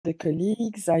the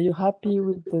colleagues. Are you happy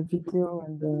with the video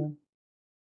and the?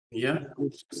 Yeah.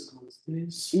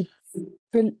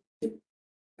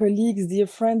 Colleagues, dear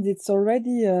friends, it's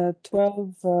already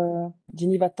 12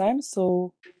 Geneva time,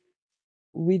 so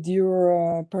with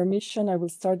your permission, I will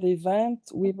start the event.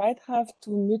 We might have to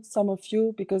mute some of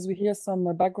you because we hear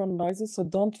some background noises, so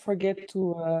don't forget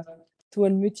to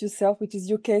unmute yourself, which is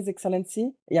your case,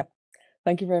 Excellency. Yeah,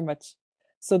 thank you very much.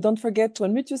 So don't forget to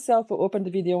unmute yourself or open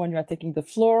the video when you are taking the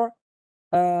floor.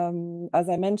 As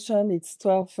I mentioned, it's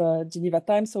 12 Geneva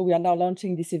time, so we are now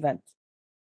launching this event.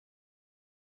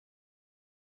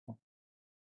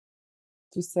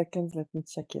 2 seconds, let me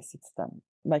check. Yes, it's done.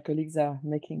 My colleagues are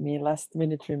making me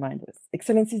last-minute reminders.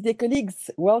 Excellencies, dear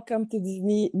colleagues, welcome to this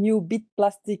new Bit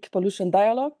Plastic Pollution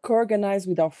Dialogue, co-organized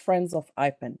with our friends of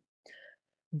IPEN.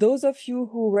 Those of you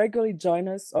who regularly join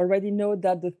us already know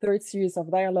that the third series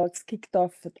of dialogues kicked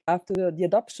off after the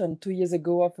adoption 2 years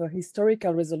ago of a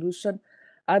historical resolution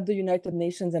at the United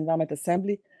Nations Environment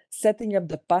Assembly, setting up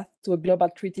the path to a global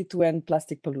treaty to end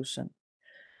plastic pollution.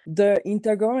 The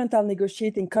Intergovernmental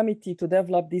Negotiating Committee to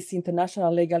develop this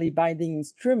international legally binding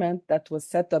instrument that was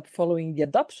set up following the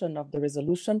adoption of the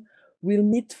resolution will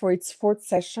meet for its fourth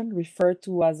session, referred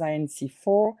to as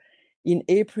INC4, in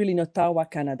April in Ottawa,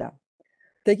 Canada.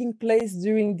 Taking place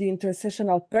during the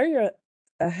intersessional period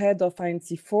ahead of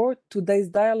INC4, today's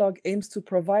dialogue aims to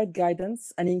provide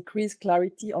guidance and increase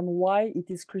clarity on why it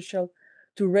is crucial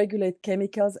to regulate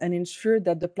chemicals and ensure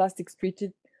that the plastics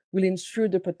treated will ensure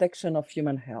the protection of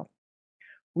human health.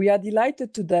 We are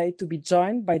delighted today to be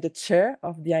joined by the chair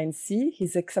of the INC,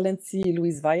 His Excellency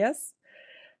Luis Vallas,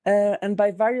 and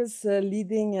by various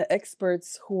leading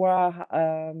experts who are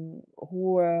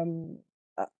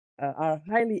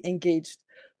highly engaged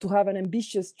to have an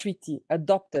ambitious treaty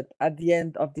adopted at the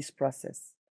end of this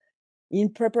process. In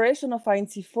preparation of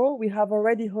INC4, we have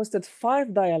already hosted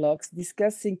 5 dialogues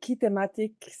discussing key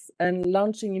thematics and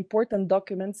launching important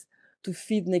documents to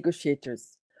feed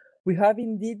negotiators. We have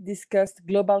indeed discussed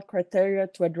global criteria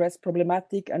to address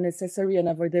problematic, unnecessary, and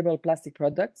avoidable plastic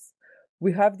products.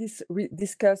 We have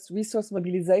discussed resource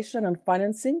mobilization and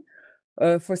financing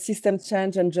for system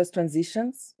change and just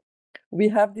transitions. We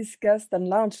have discussed and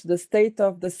launched the state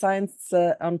of the science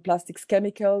on plastics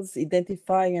chemicals,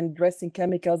 identifying and addressing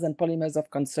chemicals and polymers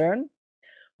of concern.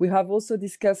 We have also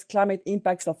discussed climate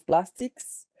impacts of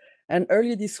plastics. And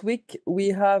earlier this week, we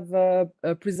have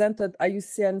presented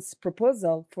IUCN's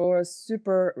proposal for a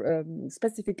super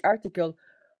specific article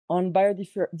on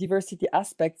biodiversity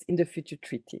aspects in the future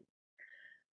treaty.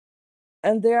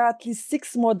 And there are at least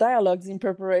 6 more dialogues in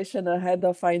preparation ahead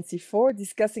of INC4,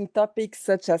 discussing topics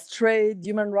such as trade,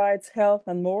 human rights, health,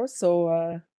 and more.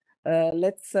 So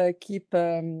let's keep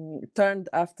turned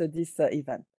after this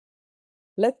event.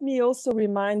 Let me also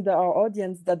remind our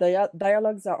audience that the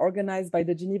dialogues are organized by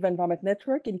the Geneva Environment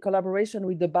Network in collaboration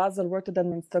with the Basel,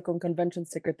 Rotterdam, and Stockholm Convention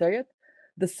Secretariat,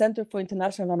 the Center for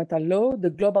International Environmental Law, the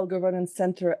Global Governance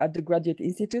Center at the Graduate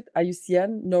Institute,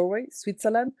 IUCN, Norway,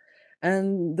 Switzerland,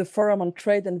 and the Forum on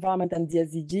Trade, Environment, and the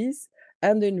SDGs,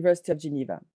 and the University of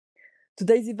Geneva.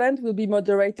 Today's event will be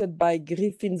moderated by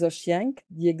Griffin Zosjenk,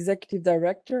 the Executive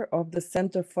Director of the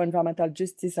Center for Environmental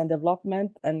Justice and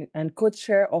Development and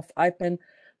co-chair of IPEN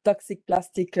Toxic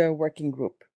Plastic Working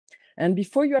Group. And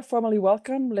before you are formally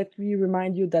welcome, let me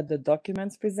remind you that the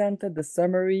documents presented, the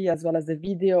summary, as well as the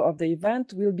video of the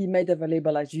event will be made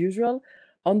available as usual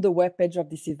on the webpage of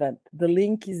this event. The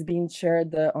link is being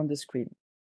shared on the screen.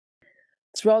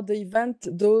 Throughout the event,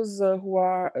 those who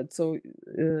are,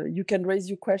 you can raise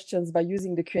your questions by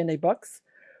using the Q&A box.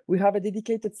 We have a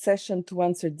dedicated session to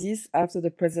answer these after the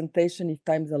presentation if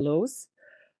time allows.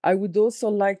 I would also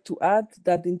like to add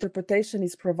that the interpretation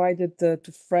is provided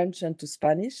to French and to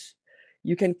Spanish.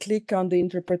 You can click on the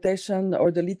interpretation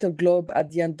or the little globe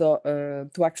at the end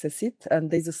to access it.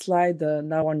 And there's a slide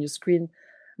now on your screen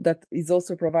that is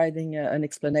also providing an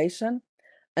explanation.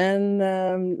 And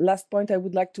last point I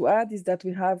would like to add is that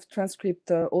we have transcript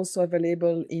also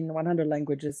available in 100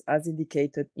 languages as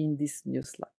indicated in this new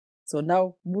slide. So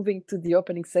now moving to the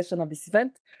opening session of this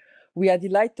event, we are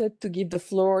delighted to give the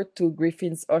floor to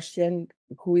Griffins Ocean,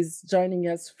 who is joining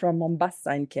us from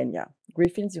Mombasa in Kenya.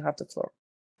 Griffins, you have the floor.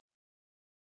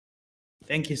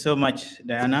 Thank you so much,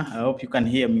 Diana. I hope you can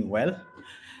hear me well.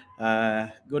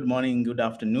 Good morning, good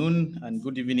afternoon, and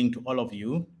good evening to all of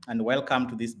you, and welcome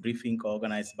to this briefing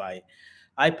organized by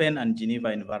IPEN and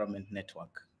Geneva Environment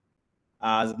Network.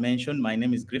 As mentioned, my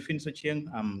name is Griffin Sochieng.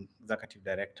 I'm Executive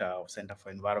Director of Center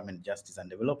for Environment, Justice and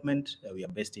Development. We are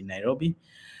based in Nairobi,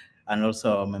 and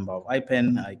also a member of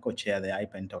IPEN. I co-chair the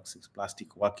IPEN Toxic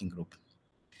Plastic Working Group.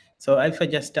 So if I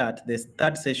just start this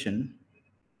third session,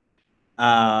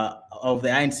 of the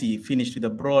INC finished with a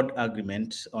broad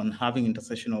agreement on having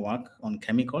intersessional work on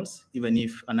chemicals, even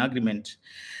if an agreement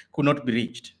could not be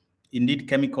reached. Indeed,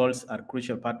 chemicals are a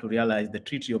crucial part to realize the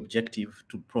treaty objective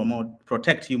to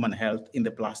protect human health in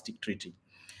the plastic treaty.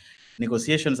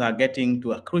 Negotiations are getting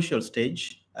to a crucial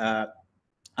stage,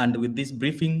 and with this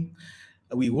briefing,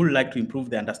 we would like to improve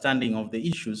the understanding of the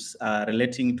issues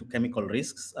relating to chemical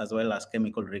risks as well as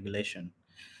chemical regulation.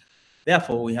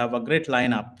 Therefore, we have a great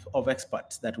lineup of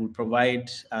experts that will provide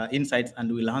insights and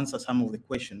will answer some of the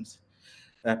questions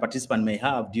that participants may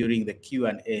have during the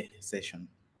Q&A session.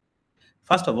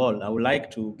 First of all, I would like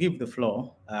to give the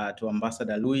floor to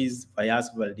Ambassador Luis Fayaz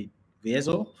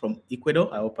Valdivieso from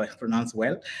Ecuador, I hope I pronounced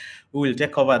well, who will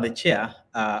take over the chair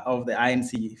of the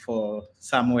INC for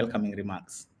some welcoming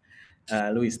remarks.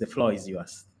 Luis, the floor is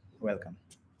yours. Welcome.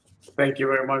 Thank you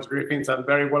very much, Griffins, and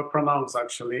very well pronounced,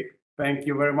 actually. Thank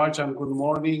you very much, and good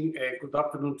morning, good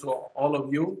afternoon to all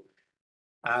of you.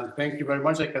 And thank you very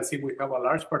much. I can see we have a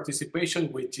large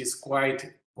participation, which is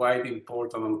quite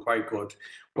important and quite good.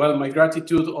 Well, my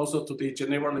gratitude also to the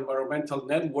General Environmental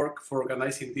Network for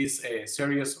organizing this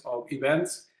series of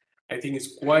events. I think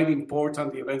it's quite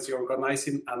important, the events you're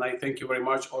organizing, and I thank you very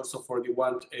much also for the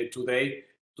one today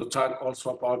to talk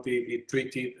also about the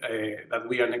treaty that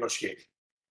we are negotiating.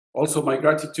 Also, my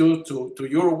gratitude to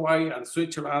Uruguay and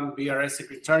Switzerland, BRS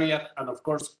Secretariat, and of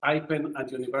course, IPEN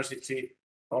and University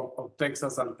of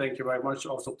Texas. And thank you very much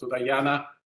also to Diana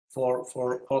for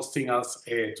hosting us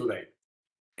today.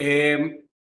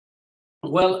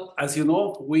 Well, as you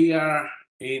know, we are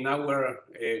in our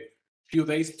few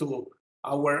days to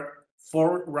our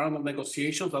fourth round of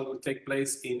negotiations that will take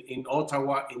place in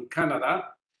Ottawa, in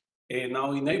Canada,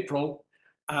 now in April.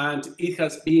 And it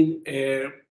has been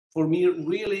for me,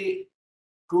 really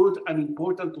good and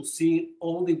important to see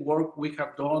all the work we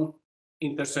have done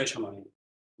intersessionally.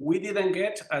 We didn't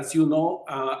get, as you know,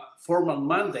 a formal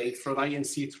mandate from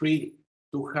INC3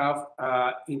 to have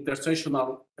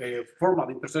formal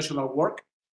intersessional work,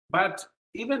 but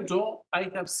even though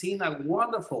I have seen a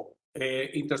wonderful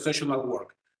intersessional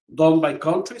work done by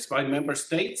countries, by member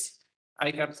states,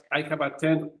 I have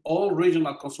attended all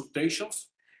regional consultations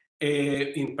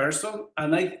in person,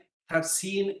 and I have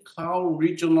seen how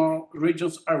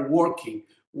regions are working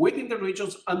within the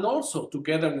regions and also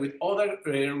together with other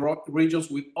regions,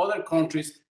 with other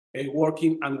countries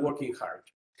working hard.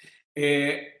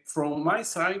 From my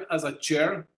side as a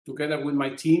chair, together with my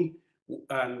team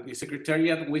and the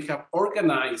Secretariat, we have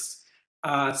organized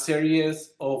a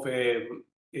series of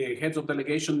heads of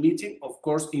delegation meeting, of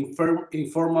course,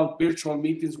 informal virtual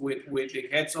meetings with the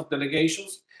heads of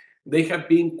delegations. They have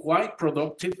been quite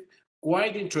productive,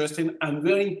 quite interesting, and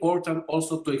very important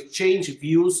also to exchange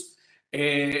views,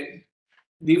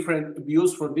 different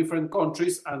views from different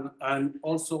countries and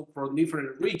also from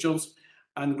different regions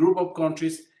and group of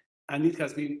countries. And it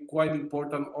has been quite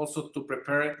important also to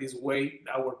prepare this way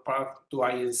our path to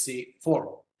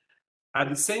INC4. At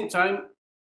the same time,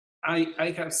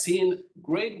 I have seen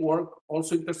great work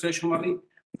also intersessionally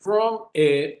from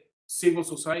civil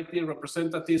society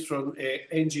representatives, from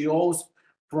NGOs,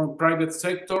 from private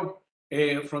sector,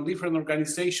 from different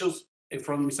organizations,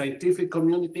 from the scientific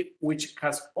community, which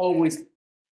has always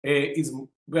is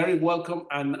very welcome.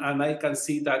 And I can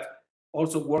see that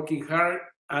also working hard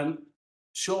and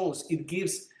shows, it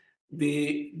gives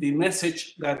the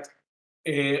message that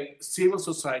civil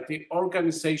society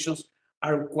organizations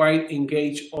are quite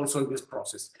engaged also in this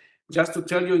process. Just to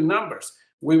tell you in numbers,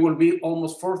 we will be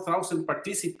almost 4,000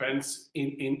 participants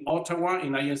in Ottawa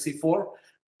in INC4,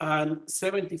 and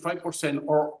 75%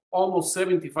 or almost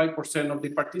 75% of the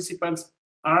participants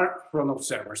are from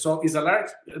observers. So it's a large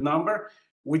number,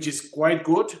 which is quite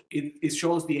good. It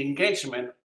shows the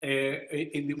engagement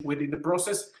within the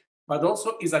process, but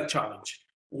also is a challenge.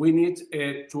 We need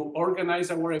to organize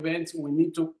our events. We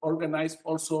need to organize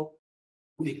also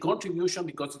the contribution,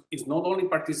 because it's not only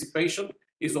participation,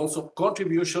 it's also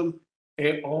contribution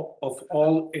of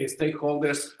all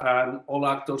stakeholders and all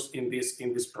actors in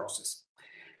this process.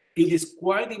 It is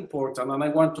quite important, and I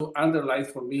want to underline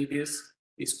for me this,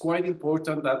 it's quite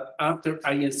important that after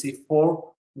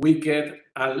INC4, we get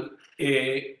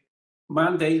a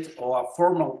mandate or a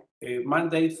formal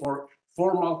mandate for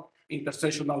formal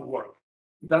intersessional work.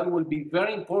 That will be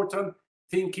very important,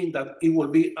 thinking that it will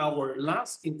be our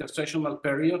last intersessional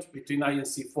period between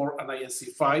INC4 and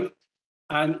INC5.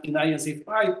 And in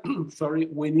INC5, sorry,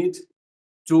 we need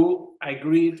to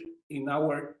agree in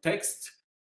our text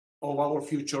of our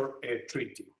future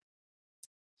treaty.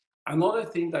 Another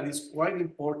thing that is quite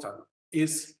important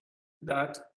is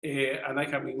that, and I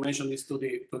have mentioned this to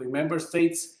the member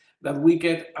states, that we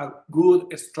get a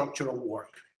good structure of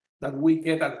work, that we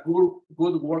get a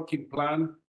good working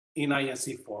plan in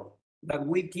INC4, that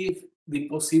we give the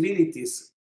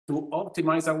possibilities to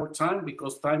optimize our time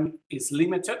because time is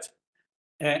limited,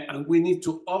 and we need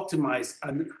to optimize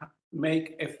and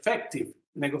make effective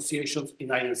negotiations in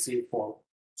INC4.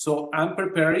 So I'm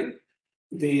preparing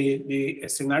the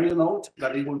scenario note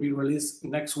that it will be released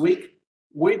next week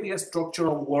with the structure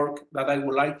of work that I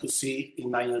would like to see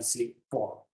in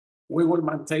INC4. We will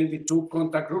maintain the two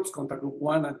contact groups, contact group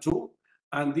 1 and 2,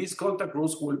 and these contact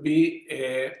groups will be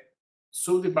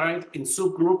subdivided in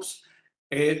subgroups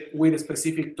with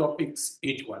specific topics,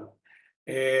 each one.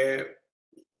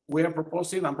 I'm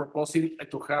proposing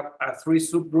to have 3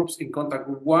 subgroups in contact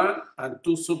group 1 and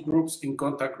 2 subgroups in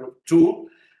contact group 2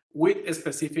 with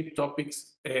specific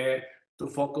topics to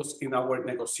focus in our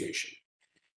negotiation.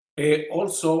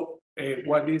 Also,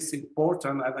 what is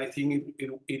important, and I think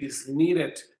it is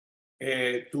needed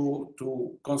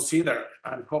to consider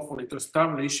and hopefully to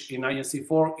establish in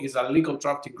INC4 is a legal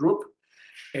drafting group.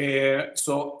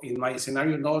 So in my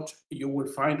scenario note, you will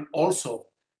find also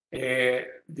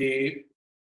the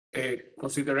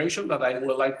consideration that I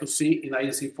would like to see in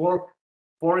INC4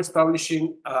 for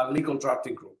establishing a legal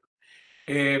drafting group.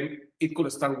 It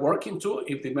could start working too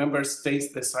if the member states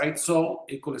decide so.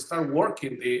 It could start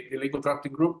working the legal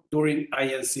drafting group during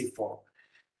INC4.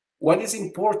 What is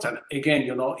important, again,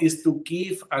 is to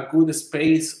give a good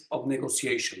space of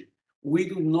negotiation. We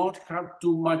do not have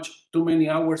too many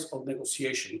hours of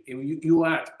negotiation. If you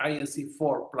add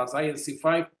INC4 plus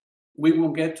INC5, we will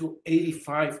get to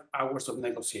 85 hours of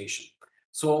negotiation.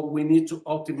 So we need to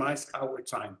optimize our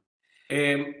time.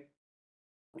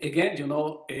 Again,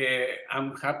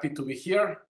 I'm happy to be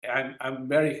here. I'm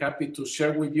very happy to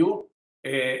share with you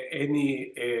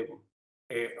any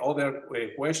other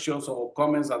questions or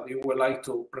comments that you would like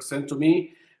to present to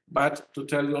me. But to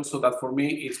tell you also that for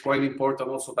me, it's quite important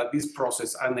also that this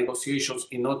process and negotiations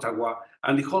in Ottawa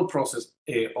and the whole process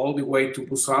all the way to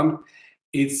Busan,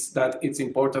 it's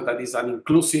important that it's an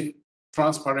inclusive,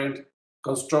 transparent,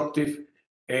 constructive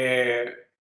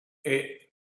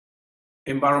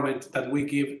environment that we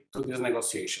give to this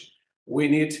negotiation. We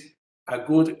need a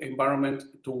good environment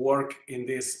to work in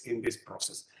this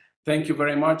process. Thank you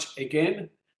very much again,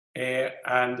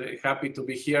 and happy to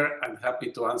be here and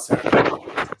happy to answer.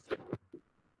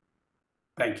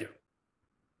 Thank you.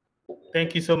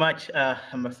 Thank you so much,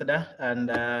 Ambassador,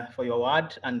 and for your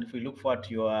word, and we look forward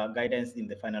to your guidance in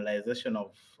the finalization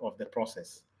of the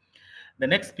process. The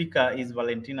next speaker is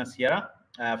Valentina Sierra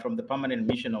from the Permanent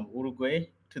Mission of Uruguay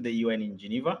to the UN in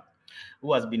Geneva,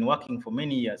 who has been working for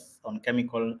many years on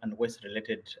chemical and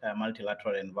waste-related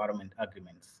multilateral environment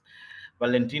agreements.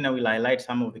 Valentina will highlight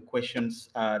some of the questions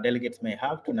delegates may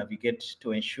have to navigate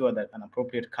to ensure that an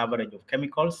appropriate coverage of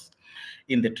chemicals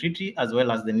in the treaty, as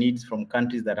well as the needs from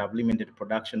countries that have limited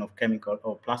production of chemical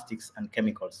or plastics and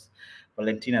chemicals.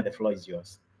 Valentina, the floor is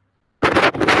yours.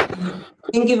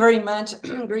 Thank you very much.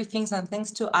 Greetings and thanks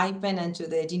to IPEN and to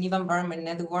the Geneva Environment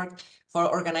Network for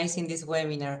organizing this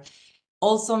webinar.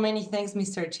 Also, many thanks,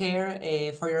 Mr. Chair,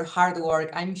 for your hard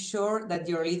work. I'm sure that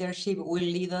your leadership will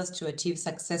lead us to achieve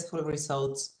successful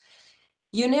results.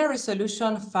 UNEA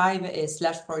Resolution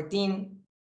 5/14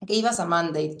 gave us a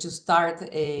mandate to start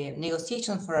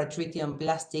negotiations for a treaty on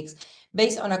plastics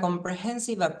based on a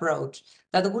comprehensive approach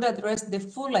that would address the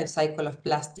full life cycle of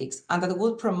plastics and that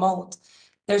would promote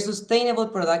their sustainable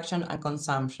production and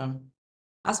consumption.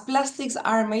 As plastics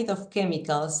are made of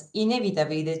chemicals,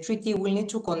 inevitably the treaty will need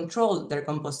to control their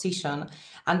composition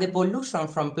and the pollution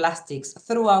from plastics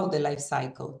throughout the life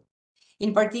cycle.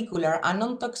 In particular, a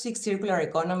non-toxic circular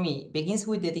economy begins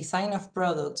with the design of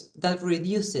products that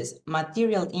reduces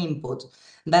material input,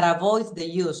 that avoids the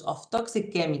use of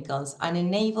toxic chemicals and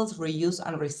enables reuse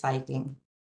and recycling.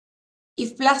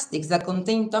 If plastics that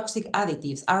contain toxic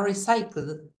additives are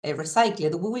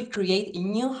recycled, we will create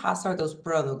new hazardous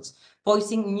products,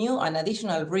 posing new and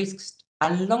additional risks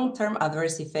and long-term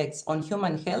adverse effects on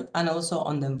human health and also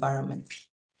on the environment.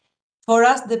 For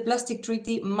us, the plastic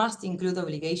treaty must include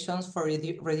obligations for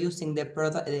reducing the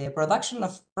production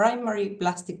of primary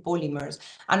plastic polymers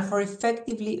and for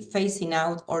effectively phasing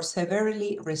out or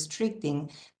severely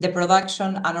restricting the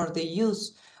production and or the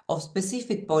use of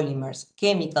specific polymers,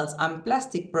 chemicals, and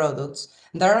plastic products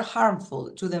that are harmful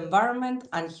to the environment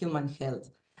and human health,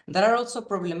 that are also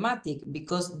problematic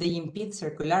because they impede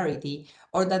circularity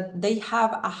or that they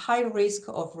have a high risk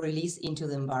of release into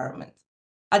the environment.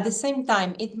 At the same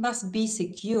time, it must be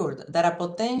secured that a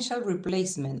potential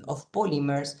replacement of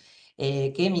polymers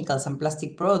chemicals and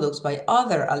plastic products by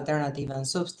other alternative and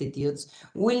substitutes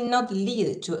will not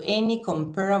lead to any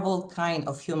comparable kind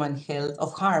of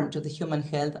harm to the human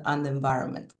health and the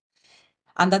environment,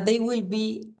 and that they will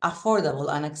be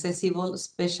affordable and accessible,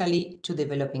 especially to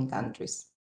developing countries.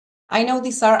 I know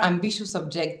these are ambitious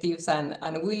objectives, and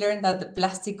we learned that the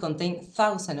plastic contains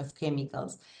thousands of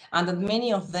chemicals and that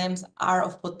many of them are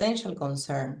of potential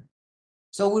concern.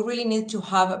 So we really need to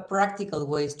have practical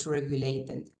ways to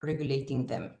regulating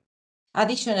them.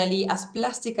 Additionally, as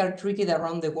plastic are treated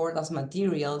around the world as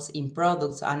materials in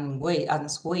products and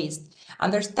as waste,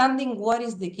 understanding what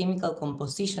is the chemical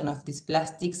composition of these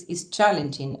plastics is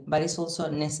challenging, but it's also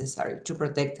necessary to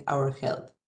protect our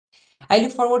health. I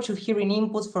look forward to hearing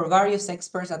inputs for various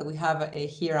experts that we have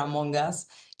here among us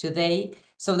today,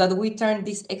 so that we turn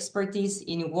this expertise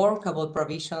in workable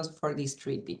provisions for this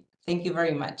treaty. Thank you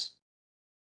very much.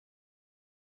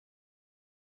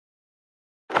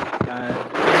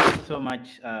 Thank you so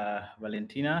much,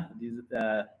 Valentina.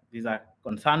 These are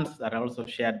concerns that are also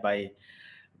shared by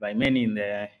many in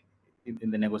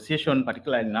the negotiation,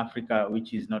 particularly in Africa,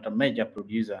 which is not a major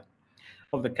producer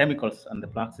of the chemicals and the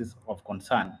plastics of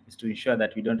concern, is to ensure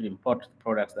that we don't import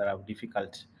products that are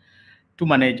difficult to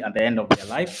manage at the end of their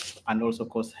life and also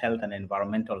cause health and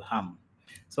environmental harm.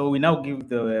 So we now give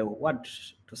the word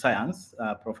to science.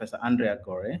 Professor Andrea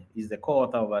Gore is the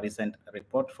co-author of a recent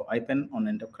report for IPEN on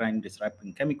endocrine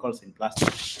disrupting chemicals in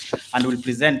plastics, and will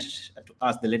present to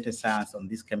us the latest science on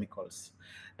these chemicals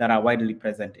that are widely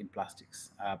present in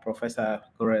plastics. Professor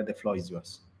Gore, the floor is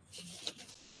yours.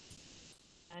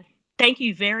 Thank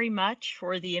you very much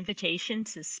for the invitation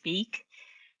to speak.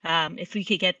 If we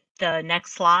could get the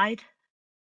next slide.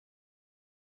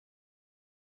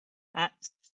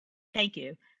 Thank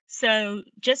you. So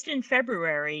just in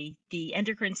February, the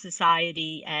Endocrine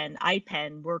Society and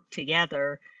IPEN worked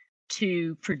together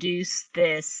to produce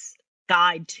this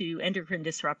guide to endocrine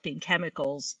disrupting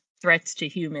chemicals, threats to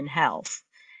human health.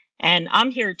 And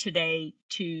I'm here today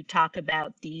to talk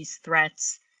about these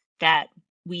threats that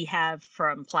we have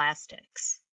from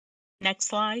plastics. Next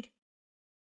slide.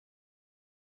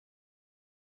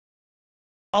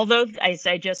 Although, as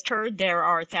I just heard, there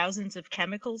are thousands of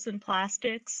chemicals in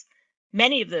plastics,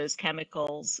 many of those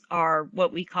chemicals are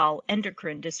what we call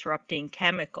endocrine disrupting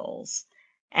chemicals.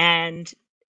 And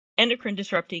endocrine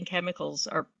disrupting chemicals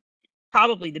are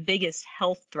probably the biggest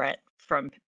health threat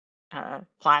from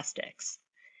plastics.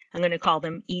 I'm going to call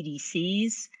them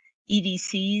EDCs.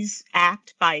 EDCs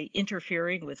act by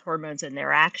interfering with hormones and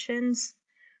their actions.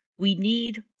 We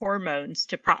need hormones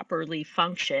to properly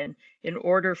function in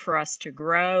order for us to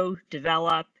grow,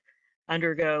 develop,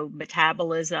 undergo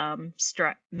metabolism,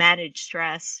 manage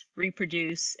stress,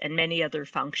 reproduce, and many other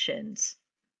functions.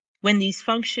 When these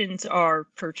functions are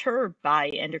perturbed by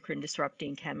endocrine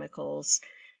disrupting chemicals,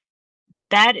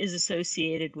 that is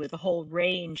associated with a whole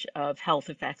range of health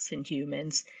effects in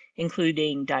humans,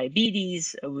 including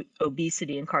diabetes,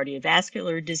 obesity, and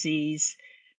cardiovascular disease,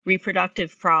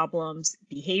 reproductive problems,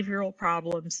 behavioral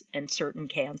problems, and certain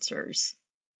cancers.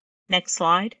 Next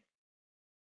slide.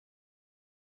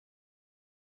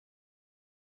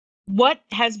 What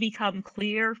has become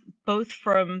clear, both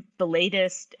from the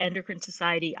latest Endocrine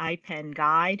Society IPEN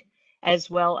guide, as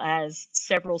well as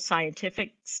several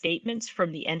scientific statements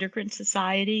from the Endocrine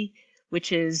Society,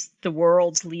 which is the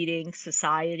world's leading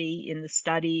society in the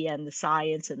study and the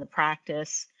science and the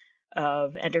practice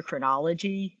of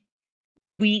endocrinology,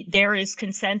 there is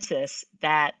consensus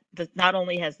that not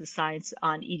only has the science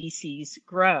on EDCs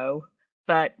grow,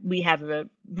 but we have a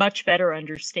much better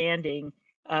understanding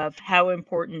of how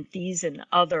important these and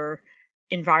other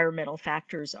environmental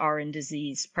factors are in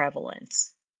disease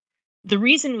prevalence. The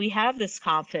reason we have this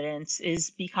confidence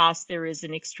is because there is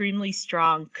an extremely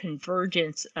strong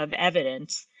convergence of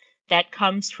evidence that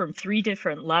comes from three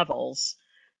different levels.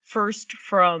 First,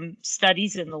 from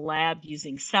studies in the lab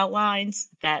using cell lines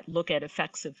that look at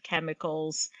effects of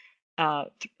chemicals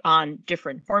on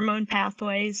different hormone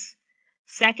pathways.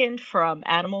 Second, from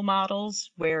animal models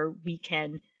where we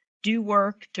can do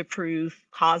work to prove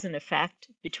cause and effect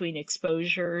between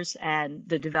exposures and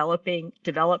the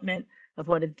development of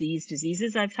one of these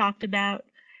diseases I've talked about.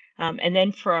 And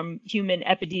then from human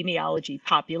epidemiology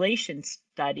population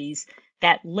studies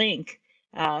that link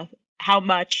how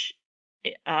much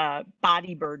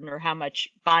body burden or how much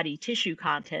body tissue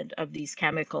content of these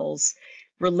chemicals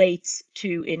relates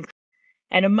to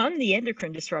and among the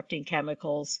endocrine disrupting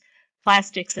chemicals,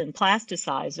 plastics and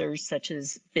plasticizers such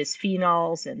as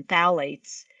bisphenols and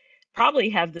phthalates probably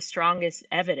have the strongest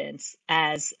evidence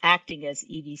as acting as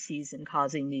EDCs and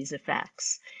causing these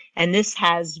effects. And this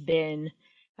has been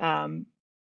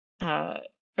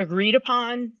agreed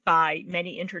upon by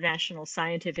many international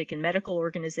scientific and medical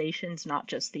organizations, not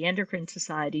just the Endocrine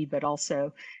Society, but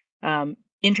also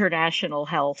international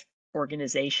health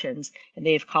organizations, and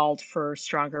they've called for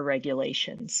stronger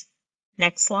regulations.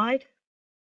 Next slide.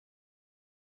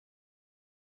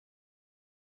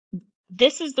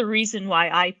 This is the reason why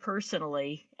I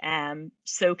personally am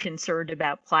so concerned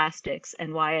about plastics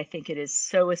and why I think it is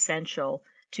so essential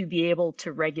to be able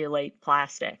to regulate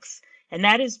plastics. And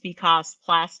that is because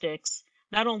plastics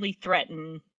not only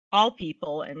threaten all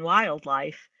people and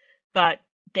wildlife, but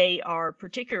they are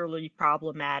particularly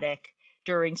problematic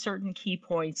during certain key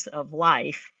points of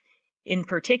life, in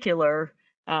particular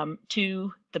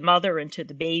to the mother and to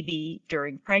the baby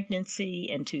during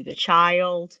pregnancy and to the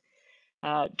child.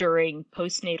 During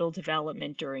postnatal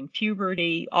development, during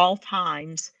puberty, all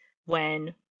times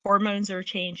when hormones are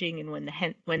changing and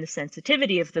when the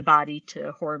sensitivity of the body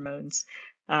to hormones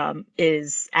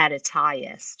is at its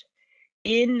highest.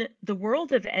 In the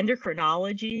world of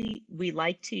endocrinology, we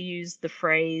like to use the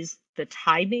phrase, the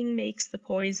timing makes the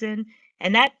poison,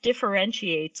 and that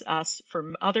differentiates us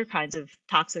from other kinds of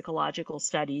toxicological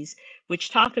studies,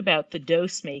 which talk about the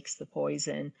dose makes the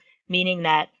poison, meaning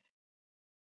that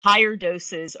higher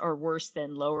doses are worse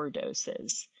than lower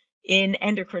doses. In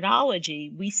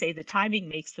endocrinology, we say the timing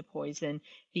makes the poison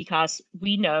because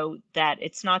we know that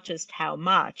it's not just how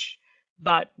much,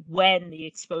 but when the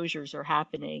exposures are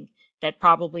happening that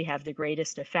probably have the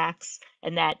greatest effects,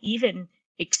 and that even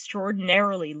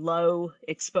extraordinarily low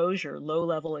exposure, low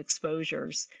level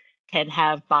exposures can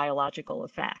have biological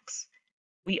effects.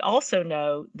 We also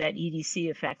know that EDC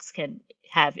effects can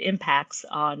have impacts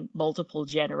on multiple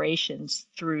generations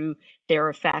through their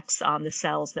effects on the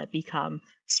cells that become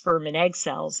sperm and egg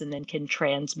cells and then can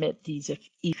transmit these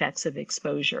effects of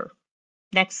exposure.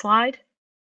 Next slide.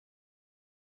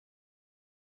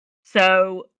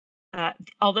 So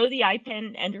although the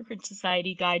IPEN Endocrine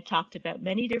Society Guide talked about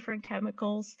many different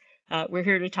chemicals, we're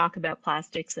here to talk about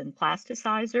plastics and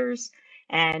plasticizers,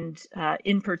 and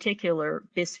in particular,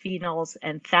 bisphenols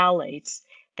and phthalates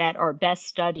that are best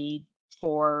studied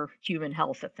for human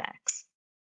health effects.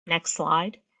 Next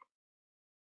slide.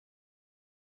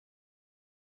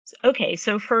 Okay,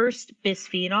 so first,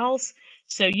 bisphenols.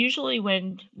 So usually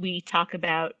when we talk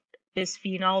about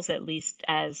bisphenols, at least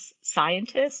as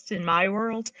scientists in my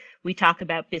world, we talk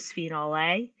about bisphenol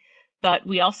A, but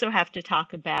we also have to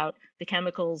talk about the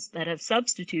chemicals that have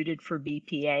substituted for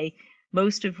BPA,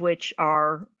 most of which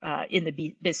are in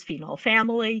the bisphenol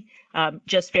family.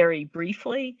 Just very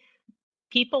briefly,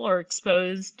 people are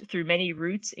exposed through many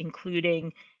routes,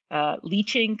 including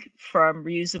leaching from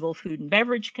reusable food and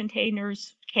beverage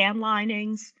containers, can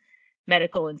linings,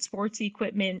 medical and sports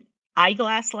equipment,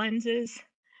 eyeglass lenses,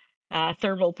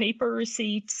 thermal paper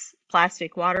receipts,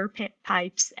 plastic water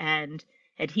pipes, and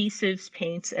adhesives,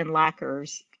 paints, and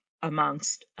lacquers,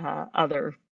 amongst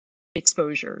other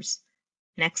exposures.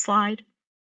 Next slide.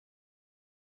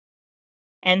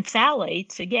 And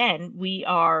phthalates, again, we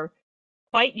are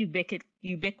quite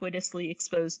ubiquitously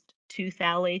exposed to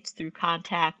phthalates through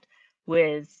contact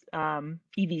with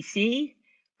PVC,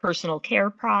 personal care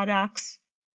products,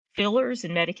 fillers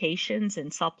and medications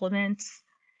and supplements,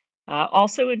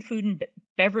 also in food and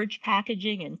beverage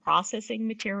packaging and processing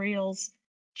materials,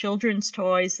 children's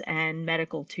toys, and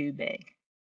medical tubing.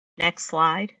 Next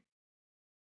slide.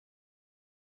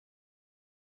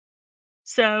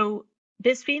 So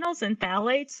bisphenols and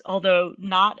phthalates, although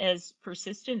not as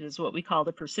persistent as what we call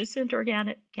the persistent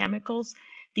organic chemicals,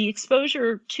 the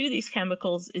exposure to these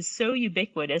chemicals is so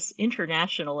ubiquitous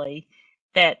internationally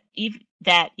that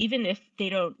even if they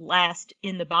don't last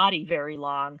in the body very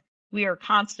long, we are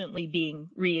constantly being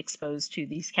re-exposed to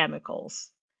these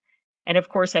chemicals. And of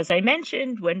course, as I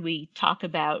mentioned, when we talk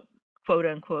about quote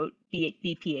unquote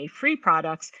BPA-free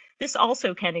products, this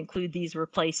also can include these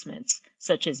replacements,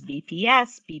 such as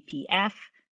BPS, BPF,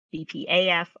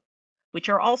 BPAF, which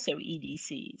are also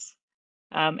EDCs.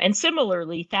 And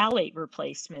similarly, phthalate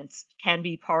replacements can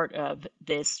be part of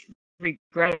this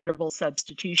regrettable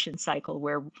substitution cycle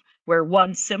where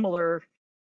one similar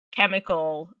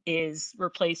chemical is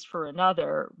replaced for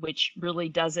another, which really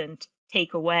doesn't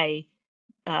take away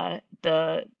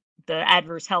the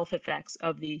adverse health effects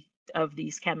of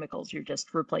these chemicals. You're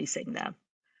just replacing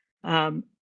them.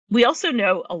 We also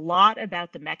know a lot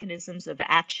about the mechanisms of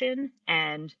action,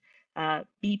 and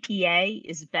BPA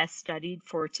is best studied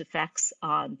for its effects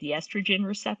on the estrogen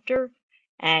receptor,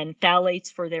 and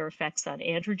phthalates for their effects on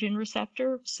androgen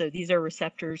receptor. So these are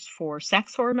receptors for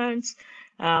sex hormones.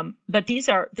 But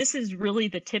this is really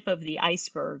the tip of the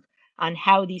iceberg on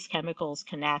how these chemicals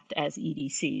can act as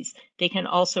EDCs. They can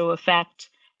also affect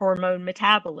hormone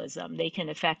metabolism. They can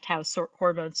affect how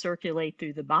hormones circulate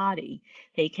through the body.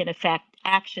 They can affect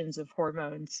actions of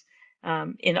hormones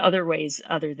in other ways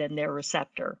other than their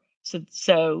receptor.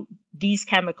 So these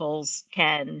chemicals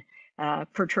can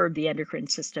perturb the endocrine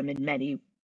system in many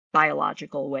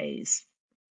biological ways.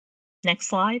 Next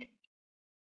slide.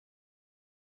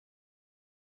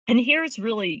 And here's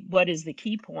really what is the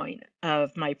key point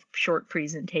of my short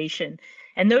presentation.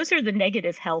 And those are the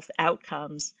negative health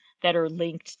outcomes that are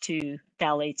linked to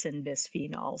phthalates and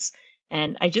bisphenols.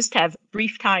 And I just have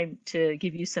brief time to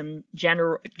give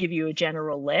you a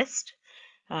general list.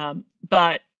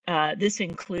 But this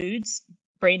includes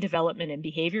brain development and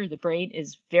behavior. The brain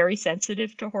is very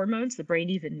sensitive to hormones. The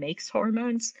brain even makes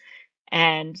hormones.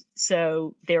 And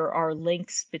so there are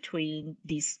links between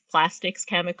these plastics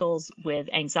chemicals with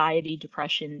anxiety,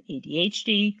 depression,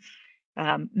 ADHD,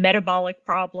 metabolic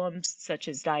problems such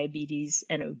as diabetes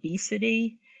and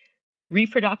obesity,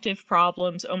 reproductive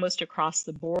problems almost across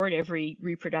the board. Every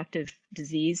reproductive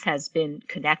disease has been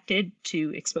connected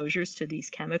to exposures to these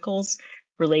chemicals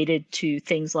related to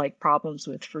things like problems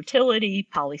with fertility,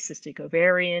 polycystic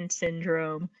ovarian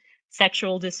syndrome,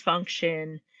 sexual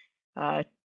dysfunction,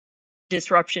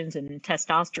 disruptions in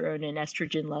testosterone and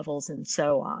estrogen levels, and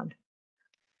so on.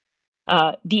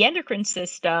 The endocrine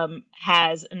system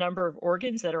has a number of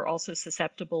organs that are also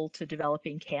susceptible to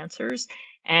developing cancers,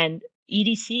 and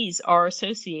EDCs are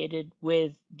associated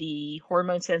with the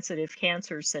hormone-sensitive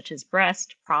cancers such as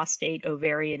breast, prostate,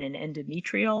 ovarian, and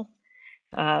endometrial.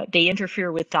 They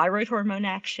interfere with thyroid hormone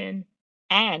action,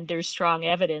 and there's strong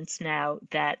evidence now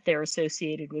that they're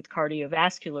associated with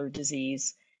cardiovascular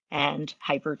disease and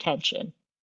hypertension.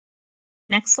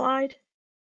 Next slide.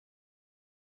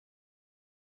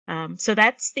 So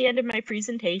that's the end of my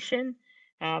presentation.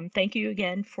 Thank you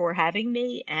again for having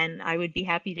me, and I would be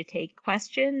happy to take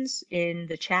questions in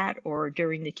the chat or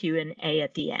during the Q&A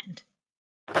at the end.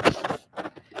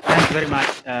 Thanks very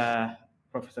much,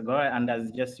 Professor Goy. And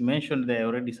as just mentioned, there are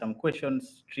already some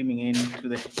questions streaming into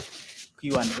the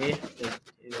Q&A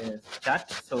chat.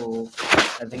 So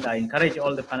I think I encourage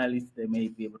all the panelists, they may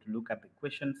be able to look at the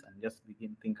questions and just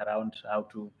begin to think around how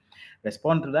to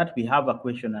respond to that. We have a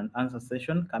question and answer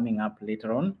session coming up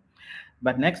later on.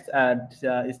 But next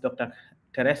is Dr.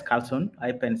 Therese Carlson,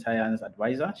 IPEN Science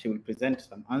Advisor. She will present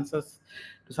some answers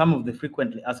to some of the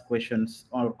frequently asked questions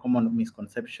or common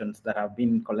misconceptions that have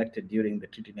been collected during the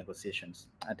treaty negotiations.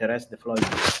 Therese, the floor is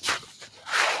yours.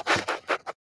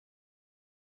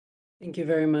 Thank you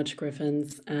very much,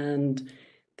 Griffins, and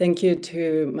thank you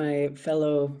to my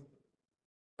fellow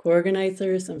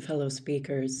co-organizers and fellow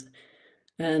speakers,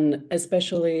 and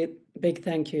especially big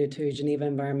thank you to Geneva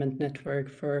Environment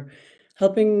Network for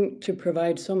helping to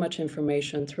provide so much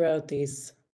information throughout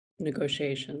these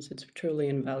negotiations. It's truly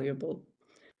invaluable.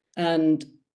 And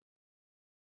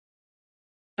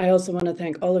I also want to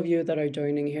thank all of you that are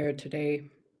joining here today.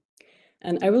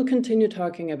 And I will continue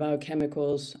talking about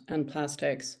chemicals and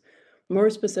plastics. More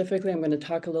specifically, I'm going to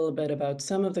talk a little bit about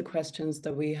some of the questions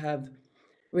that we have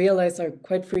realized are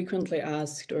quite frequently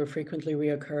asked or frequently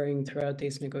reoccurring throughout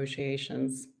these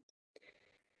negotiations.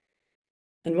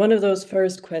 And one of those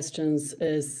first questions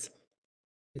is,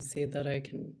 you see that I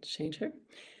can change here.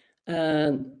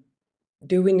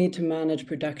 Do we need to manage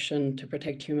production to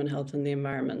protect human health and the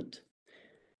environment?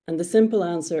 And the simple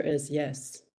answer is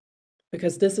yes.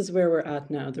 Because this is where we're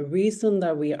at now. The reason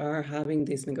that we are having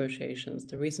these negotiations,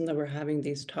 the reason that we're having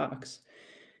these talks,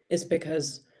 is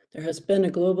because there has been a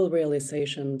global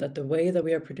realization that the way that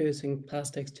we are producing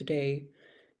plastics today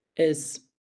is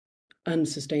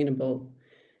unsustainable.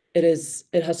 It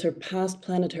has surpassed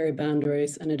planetary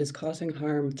boundaries, and it is causing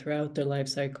harm throughout their life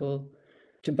cycle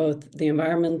to both the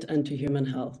environment and to human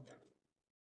health.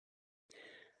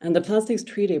 And the Plastics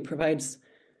Treaty provides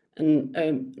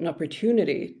an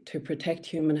opportunity to protect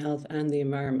human health and the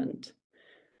environment.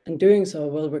 And doing so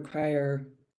will require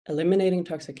eliminating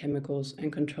toxic chemicals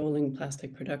and controlling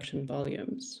plastic production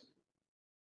volumes.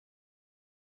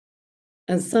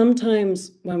 And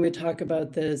sometimes when we talk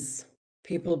about this,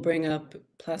 people bring up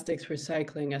plastics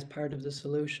recycling as part of the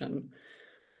solution.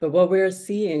 But what we're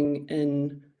seeing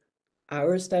in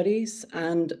our studies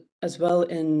and as well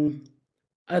in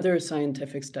other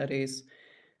scientific studies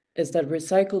is that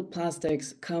recycled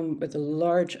plastics come with a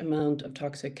large amount of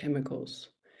toxic chemicals.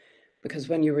 Because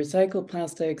when you recycle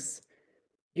plastics,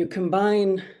 you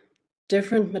combine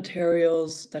different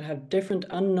materials that have different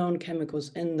unknown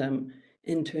chemicals in them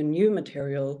into a new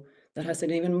material that has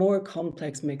an even more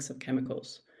complex mix of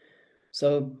chemicals.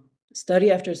 So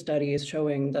study after study is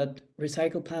showing that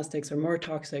recycled plastics are more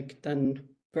toxic than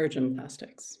virgin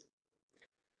plastics.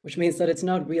 which means that it's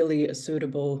not really a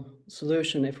suitable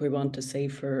solution if we want a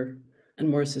safer and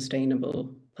more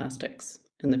sustainable plastics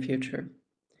in the future.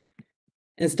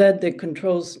 Instead, the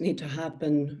controls need to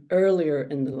happen earlier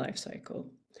in the life cycle.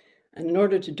 And in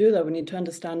order to do that, we need to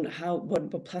understand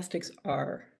what plastics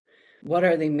are. What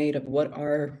are they made of? What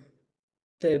are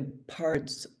the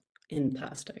parts in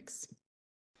plastics?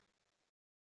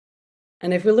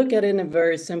 And if we look at it in a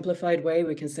very simplified way,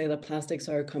 we can say that plastics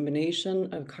are a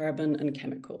combination of carbon and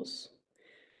chemicals.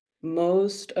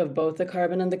 Most of both the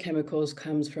carbon and the chemicals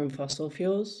comes from fossil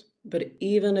fuels, but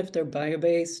even if they're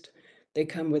bio-based, they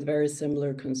come with very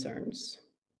similar concerns.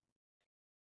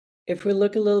 If we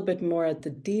look a little bit more at the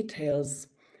details,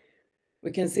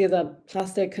 we can see that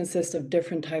plastic consists of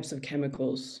different types of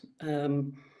chemicals.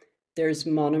 There's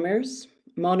monomers.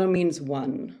 Mono means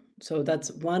one, so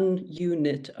that's one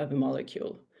unit of a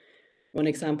molecule. One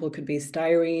example could be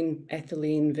styrene,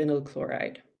 ethylene, vinyl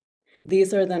chloride.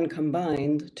 These are then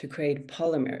combined to create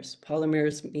polymers.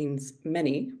 Polymers means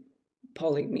many,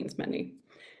 poly means many.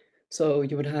 So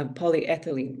you would have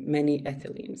polyethylene, many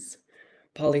ethylenes,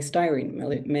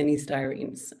 polystyrene, many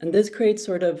styrenes. And this creates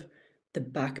sort of the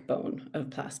backbone of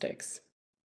plastics.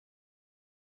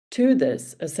 To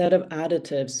this, a set of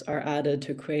additives are added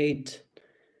to create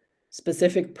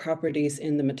specific properties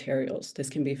in the materials. This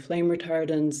can be flame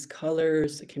retardants,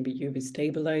 colors, it can be UV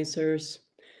stabilizers,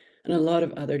 and a lot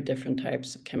of other different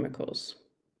types of chemicals.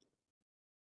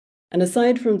 And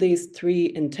aside from these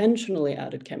three intentionally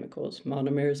added chemicals,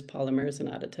 monomers, polymers, and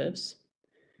additives,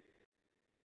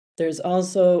 there's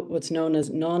also what's known as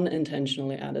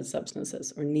non-intentionally added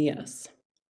substances, or MEAs.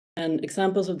 And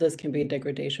examples of this can be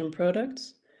degradation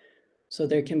products. So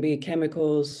there can be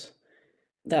chemicals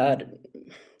that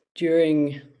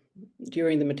during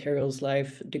the material's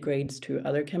life degrades to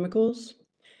other chemicals,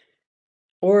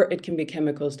 or it can be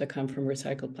chemicals that come from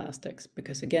recycled plastics.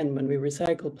 Because again, when we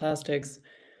recycle plastics,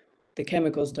 the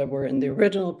chemicals that were in the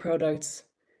original products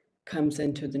comes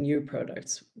into the new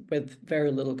products with very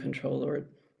little control or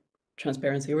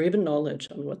transparency or even knowledge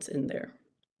on what's in there.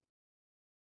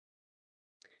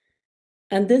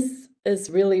 And this is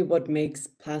really what makes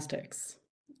plastics,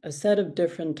 a set of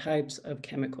different types of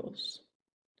chemicals.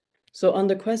 So on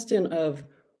the question of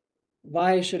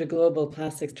why should a global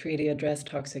plastics treaty address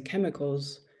toxic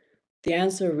chemicals, the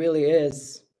answer really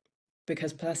is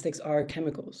because plastics are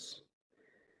chemicals.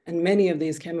 And many of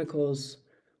these chemicals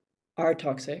are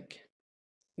toxic.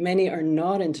 Many are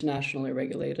not internationally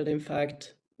regulated. In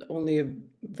fact, only a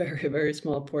very, very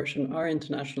small portion are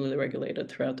internationally regulated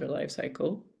throughout their life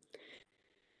cycle.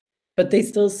 But they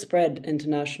still spread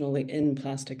internationally in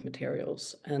plastic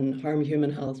materials and harm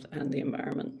human health and the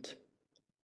environment.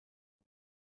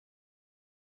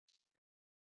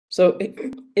 So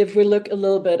if we look a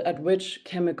little bit at which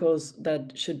chemicals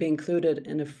that should be included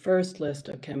in a first list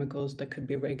of chemicals that could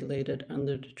be regulated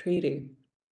under the treaty,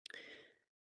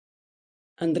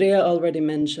 Andrea already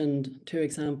mentioned two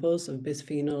examples of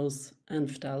bisphenols and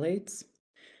phthalates.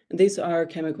 And these are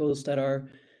chemicals that are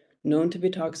known to be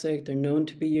toxic, they're known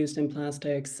to be used in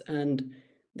plastics, and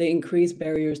they increase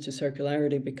barriers to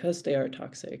circularity because they are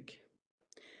toxic.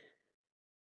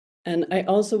 And I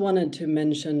also wanted to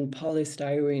mention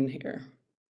polystyrene here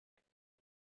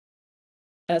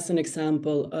as an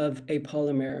example of a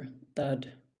polymer that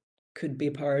could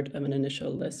be part of an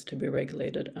initial list to be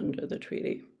regulated under the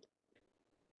treaty.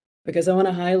 Because I want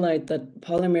to highlight that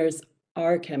polymers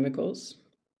are chemicals,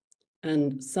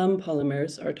 and some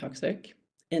polymers are toxic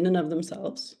in and of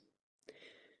themselves.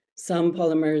 Some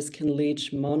polymers can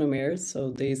leach monomers,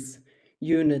 so these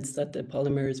units that the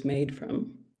polymer is made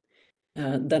from,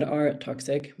 that are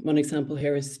toxic. One example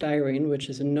here is styrene, which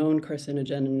is a known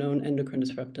carcinogen, a known endocrine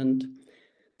disruptant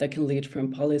that can leach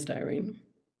from polystyrene.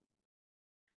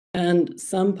 And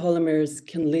some polymers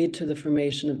can lead to the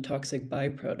formation of toxic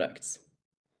byproducts.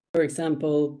 For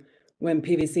example, when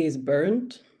PVC is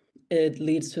burnt, it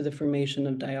leads to the formation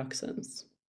of dioxins.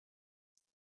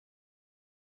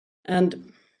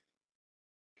 And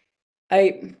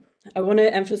I want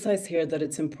to emphasize here that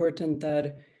it's important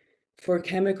that for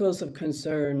chemicals of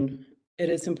concern, it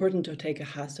is important to take a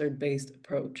hazard-based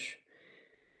approach.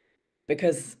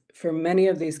 Because for many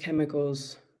of these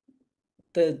chemicals,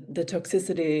 the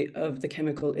toxicity of the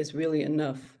chemical is really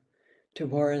enough to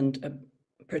warrant a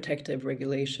protective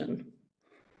regulation.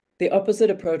 The opposite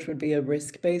approach would be a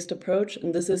risk-based approach,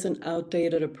 and this is an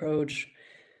outdated approach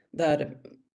that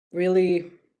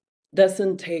really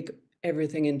doesn't take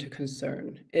everything into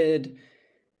concern. It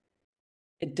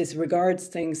disregards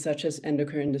things such as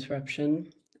endocrine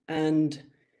disruption, and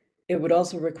it would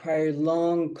also require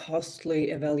long, costly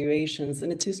evaluations,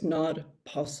 and it's just not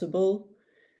possible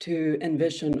to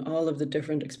envision all of the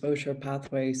different exposure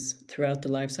pathways throughout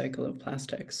the life cycle of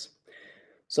plastics.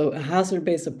 So a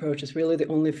hazard-based approach is really the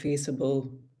only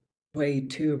feasible way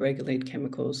to regulate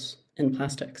chemicals in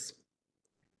plastics.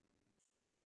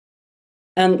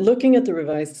 And looking at the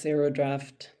revised zero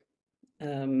draft,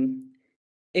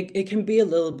 it can be a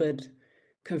little bit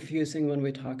confusing when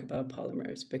we talk about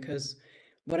polymers, because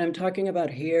what I'm talking about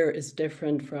here is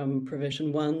different from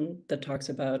provision 1 that talks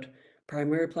about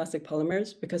primary plastic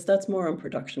polymers, because that's more on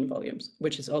production volumes,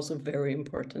 which is also very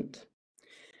important.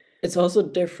 It's also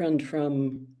different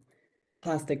from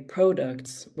plastic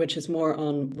products, which is more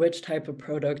on which type of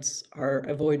products are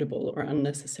avoidable or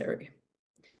unnecessary.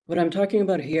 What I'm talking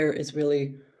about here is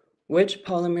really which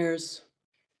polymers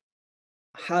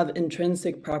have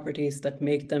intrinsic properties that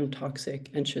make them toxic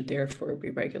and should therefore be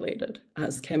regulated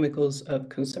as chemicals of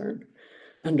concern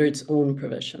under its own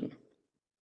provision.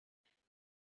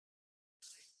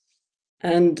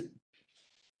 And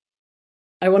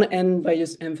I want to end by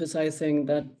just emphasizing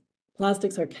that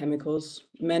plastics are chemicals,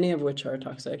 many of which are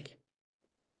toxic.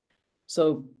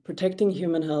 So protecting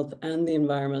human health and the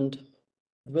environment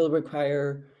will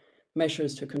require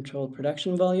measures to control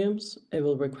production volumes. It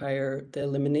will require the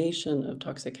elimination of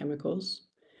toxic chemicals.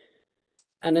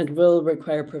 And it will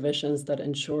require provisions that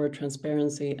ensure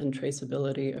transparency and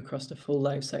traceability across the full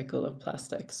life cycle of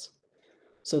plastics,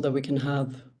 so that we can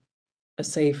have a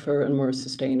safer and more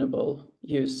sustainable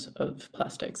use of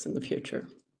plastics in the future.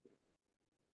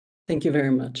 Thank you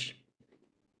very much.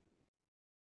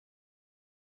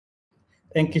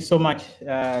 Thank you so much,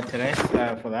 Therese,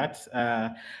 for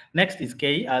that. Next is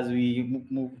Kay. As we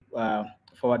move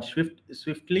forward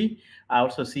swiftly, I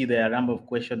also see there are a number of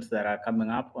questions that are coming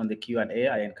up on the Q&A.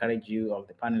 I encourage you, of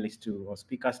the panelists or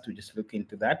speakers, to just look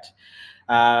into that.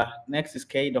 Next is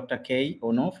Dr. Kay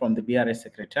Ono from the BRS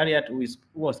Secretariat, who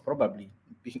was probably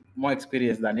more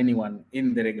experienced than anyone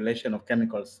in the regulation of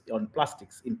chemicals on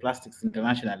plastics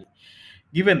internationally,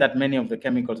 given that many of the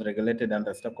chemicals regulated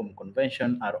under the Stockholm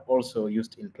Convention are also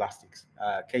used in plastics.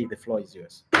 Kay, the floor is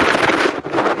yours.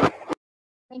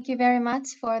 Thank you very much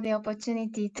for the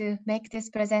opportunity to make this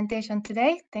presentation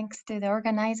today. Thanks to the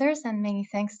organizers and many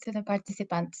thanks to the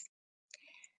participants.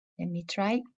 Let me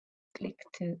click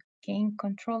to gain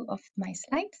control of my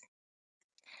slides.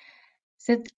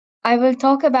 So I will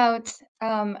talk about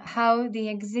how the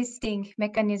existing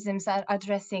mechanisms are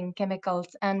addressing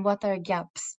chemicals and what are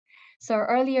gaps. So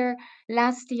earlier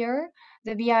last year,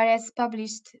 the BRS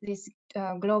published this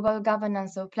Global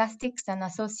Governance of Plastics and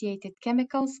Associated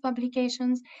Chemicals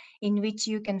publications, in which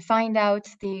you can find out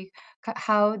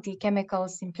how the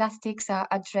chemicals in plastics are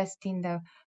addressed in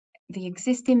the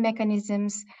existing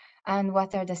mechanisms and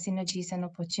what are the synergies and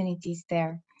opportunities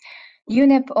there.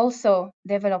 UNEP also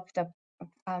developed a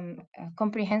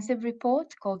comprehensive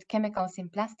report called Chemicals in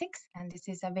Plastics, and this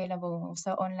is available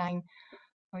also online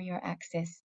for your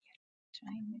access.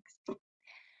 Try next.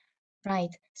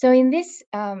 Right. So in this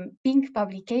pink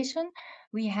publication,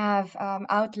 we have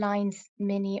outlined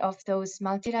many of those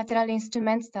multilateral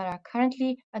instruments that are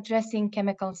currently addressing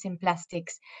chemicals in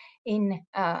plastics in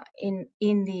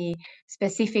the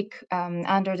specific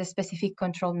under the specific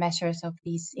control measures of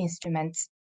these instruments.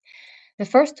 The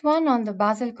first one on the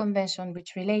Basel Convention,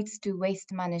 which relates to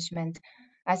waste management.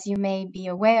 As you may be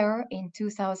aware, in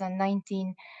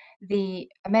 2019, the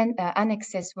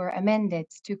annexes were amended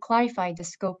to clarify the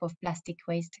scope of plastic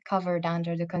waste covered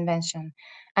under the convention.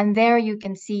 And there you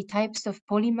can see types of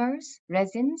polymers,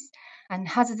 resins, and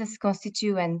hazardous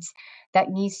constituents that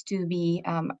needs to be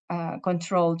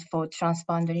controlled for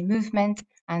transboundary movement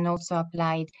and also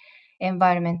applied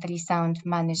environmentally sound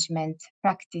management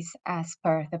practice as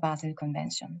per the Basel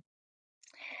Convention.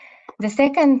 The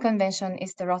second convention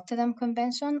is the Rotterdam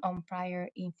Convention on Prior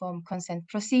Informed Consent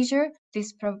Procedure.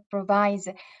 This provides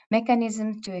a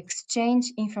mechanism to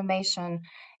exchange information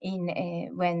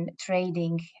when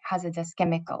trading hazardous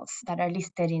chemicals that are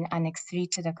listed in Annex 3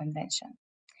 to the convention.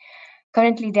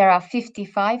 Currently, there are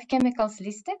 55 chemicals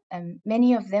listed, and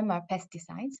many of them are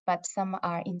pesticides, but some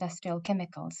are industrial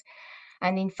chemicals.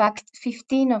 And in fact,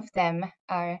 15 of them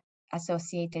are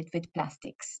associated with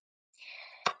plastics.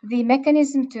 The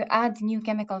mechanism to add new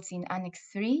chemicals in Annex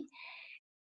 3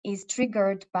 is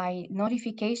triggered by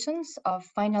notifications of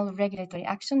final regulatory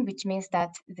action, which means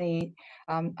that the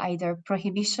either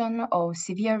prohibition or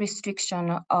severe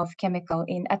restriction of chemical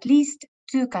in at least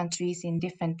 2 countries in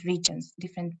different regions,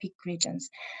 different peak regions.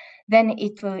 Then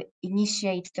it will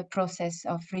initiate the process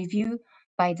of review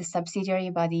by the subsidiary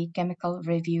body Chemical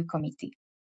Review Committee.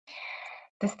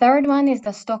 The third one is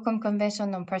the Stockholm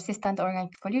Convention on Persistent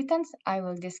Organic Pollutants. I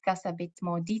will discuss a bit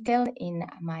more detail in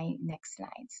my next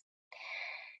slides.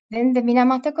 Then the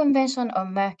Minamata Convention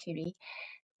on Mercury.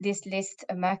 This lists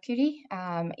mercury,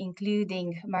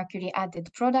 including mercury added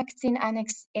products in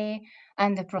Annex A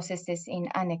and the processes in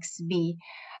Annex B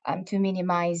to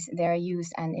minimize their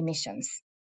use and emissions.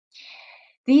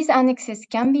 These annexes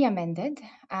can be amended,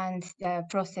 and the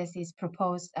process is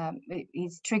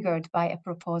triggered by a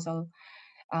proposal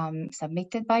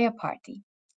submitted by a party.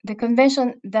 The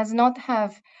convention does not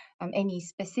have any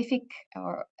specific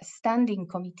or standing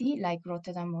committee like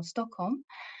Rotterdam or Stockholm,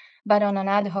 but on an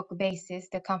ad hoc basis,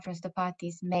 the Conference of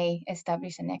Parties may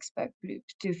establish an expert group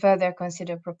to further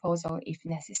consider proposal if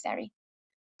necessary.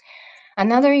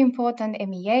 Another important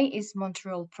MEA is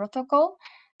Montreal Protocol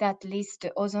that lists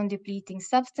the ozone depleting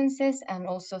substances and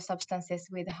also substances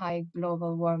with high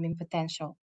global warming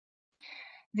potential.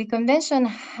 The convention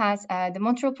has, the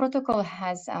Montreal Protocol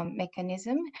has a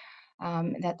mechanism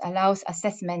that allows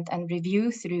assessment and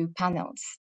review through panels.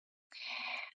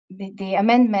 The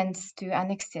amendments to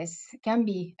annexes can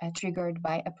be triggered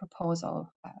by a proposal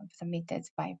submitted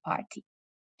by a party.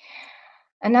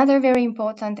 Another very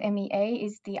important MEA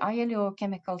is the ILO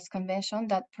Chemicals Convention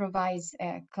that provides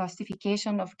a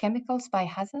classification of chemicals by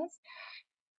hazards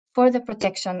for the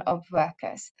protection of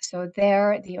workers. So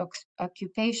there, the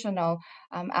occupational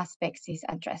aspects is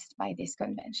addressed by this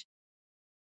convention.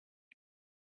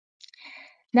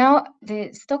 Now,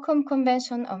 the Stockholm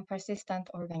Convention on Persistent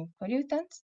Organic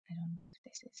Pollutants. I don't know if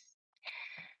this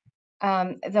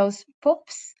is. Those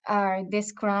POPs are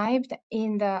described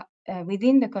in the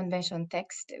within the convention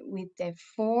text with the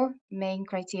 4 main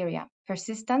criteria: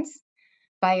 persistence,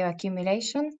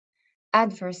 bioaccumulation,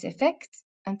 adverse effects,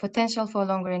 and potential for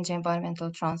long-range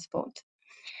environmental transport.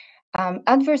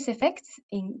 Adverse effects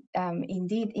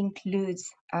indeed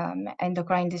includes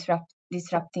endocrine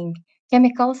disrupting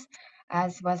chemicals,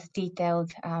 as was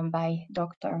detailed by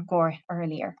Dr. Gore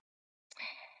earlier.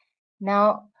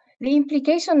 Now, the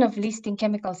implication of listing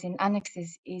chemicals in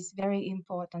annexes is very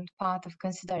important part of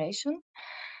consideration,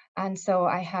 and so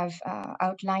I have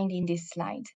outlined in this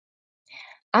slide.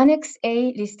 Annex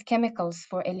A lists chemicals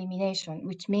for elimination,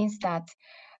 which means that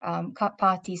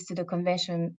parties to the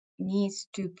convention needs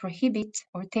to prohibit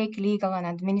or take legal and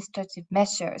administrative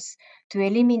measures to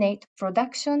eliminate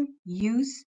production,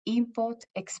 use, import,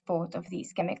 export of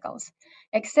these chemicals,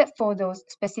 except for those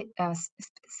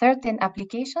certain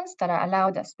applications that are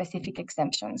allowed as specific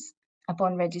exemptions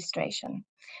upon registration.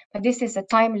 But this is a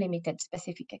time-limited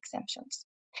specific exemptions.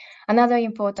 Another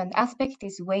important aspect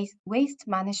is waste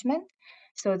management.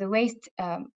 So the waste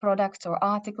products or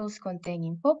articles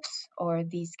containing POPs or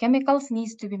these chemicals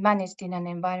needs to be managed in an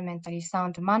environmentally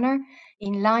sound manner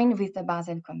in line with the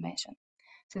Basel Convention.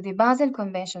 So the Basel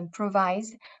Convention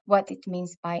provides what it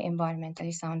means by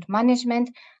environmentally sound management,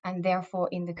 and therefore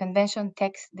in the convention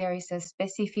text there is a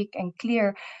specific and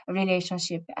clear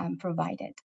relationship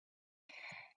provided.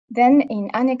 Then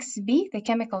in Annex B, the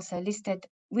chemicals are listed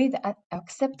with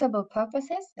acceptable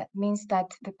purposes. That means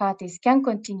that the parties can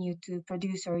continue to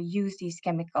produce or use these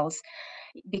chemicals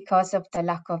because of the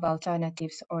lack of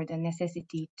alternatives or the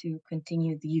necessity to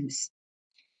continue the use.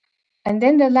 And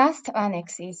then the last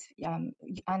annex is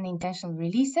unintentional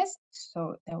releases.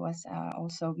 So there was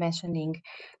also mentioning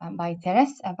by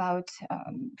Therese about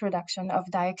production of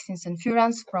dioxins and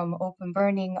furans from open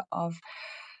burning of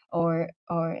or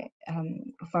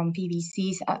from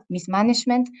PVC's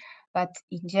mismanagement, but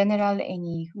in general,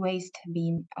 any waste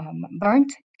being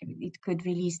burnt, it could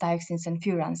release dioxins and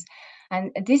furans.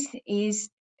 And this is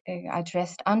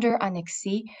addressed under Annex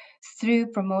C through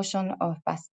promotion of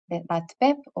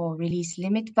BAT-PEP or release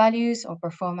limit values or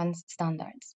performance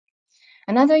standards.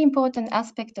 Another important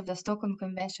aspect of the Stockholm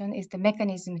Convention is the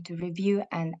mechanism to review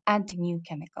and add new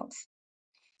chemicals.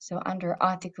 So under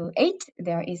Article 8,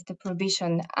 there is the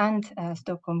provision and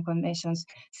Stockholm Convention's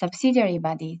subsidiary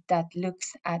body that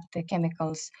looks at the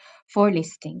chemicals for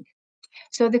listing.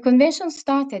 So the convention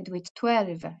started with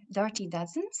 12 dirty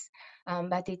dozens,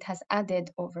 but it has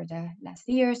added over the last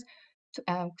years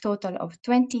a total of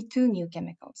 22 new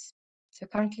chemicals. So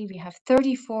currently we have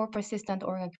 34 persistent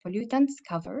organic pollutants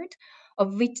covered,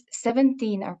 of which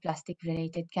 17 are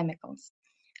plastic-related chemicals.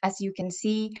 As you can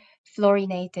see,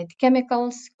 fluorinated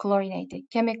chemicals, chlorinated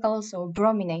chemicals, or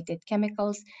brominated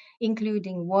chemicals,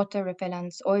 including water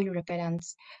repellents, oil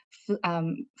repellents,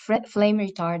 flame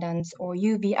retardants, or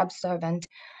UV absorbent.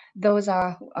 Those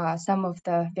are some of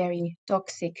the very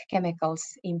toxic chemicals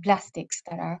in plastics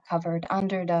that are covered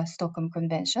under the Stockholm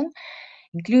Convention,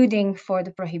 including for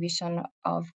the prohibition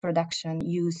of production,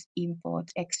 use,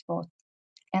 import, export,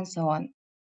 and so on.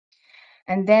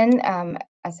 And then,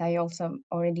 as I also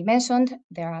already mentioned,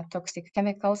 there are toxic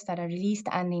chemicals that are released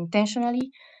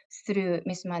unintentionally through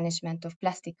mismanagement of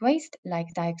plastic waste like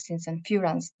dioxins and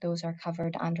furans. Those are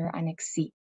covered under Annex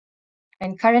C.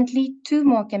 And currently, 2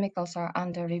 more chemicals are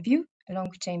under review,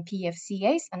 long-chain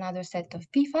PFCAs, another set of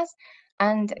PFAS,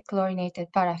 and chlorinated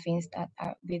paraffins that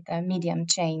are with a medium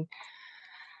chain.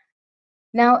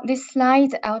 Now, this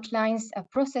slide outlines a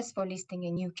process for listing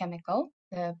a new chemical.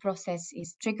 The process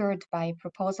is triggered by a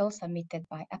proposal submitted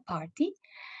by a party,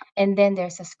 and then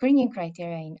there's a screening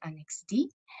criteria in Annex D.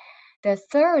 The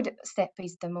third step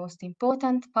is the most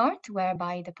important part,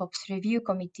 whereby the POPs review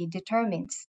committee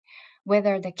determines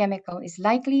whether the chemical is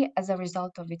likely, as a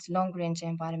result of its long-range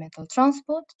environmental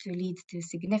transport, to lead to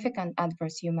significant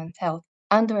adverse human health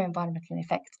under environmental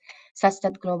effects, such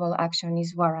that global action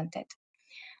is warranted.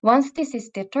 Once this is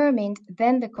determined,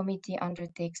 then the committee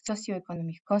undertakes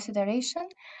socioeconomic consideration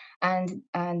and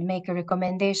make a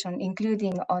recommendation,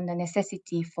 including on the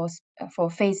necessity for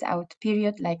phase-out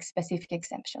period, like specific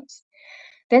exemptions.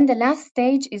 Then the last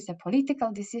stage is a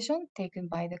political decision taken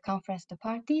by the conference of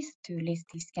parties to list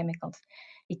these chemicals.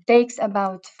 It takes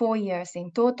about 4 years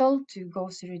in total to go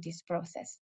through this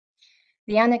process.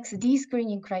 The Annex D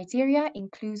screening criteria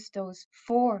includes those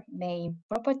 4 main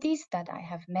properties that I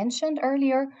have mentioned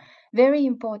earlier. Very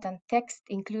important text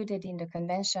included in the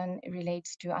convention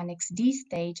relates to Annex D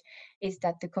stage is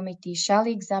that the committee shall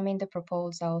examine the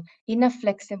proposal in a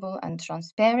flexible and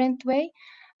transparent way,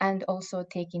 and also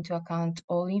take into account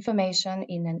all information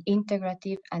in an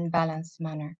integrative and balanced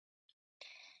manner.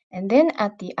 And then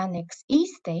at the Annex E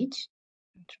stage,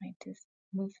 I'm trying to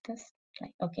move this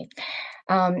slide. Okay.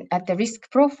 At the risk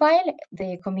profile,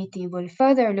 the committee will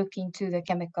further look into the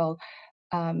chemical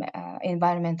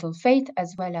environmental fate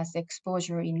as well as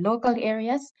exposure in local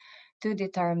areas to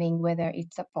determine whether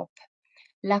it's a POP.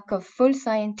 Lack of full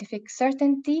scientific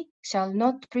certainty shall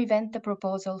not prevent the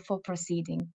proposal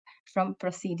from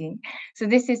proceeding. So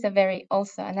this is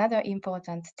also another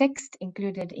important text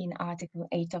included in Article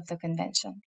 8 of the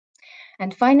Convention.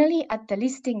 And finally, at the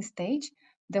listing stage,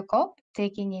 the COP,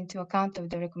 taking into account of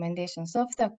the recommendations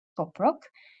of the COPROC,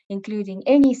 including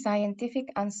any scientific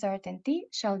uncertainty,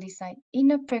 shall decide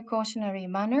in a precautionary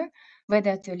manner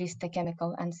whether to list the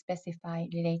chemical and specify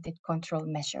related control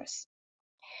measures.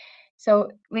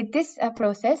 So with this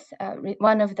process,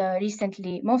 one of the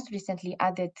most recently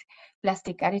added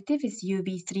plastic additive is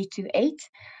UB328,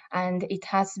 and it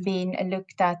has been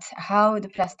looked at how the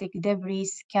plastic debris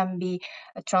can be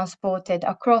transported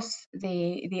across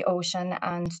the ocean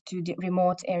and to the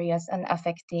remote areas and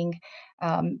affecting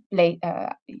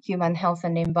human health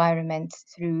and environment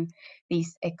through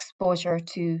this exposure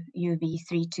to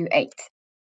UB328.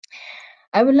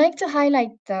 I would like to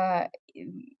highlight the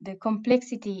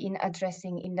complexity in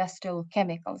addressing industrial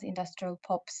chemicals, industrial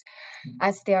POPs,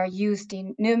 as they are used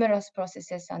in numerous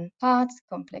processes and parts,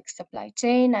 complex supply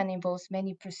chain, and involves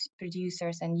many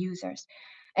producers and users.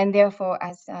 And therefore,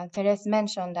 as Therese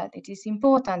mentioned, that it is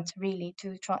important really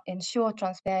to ensure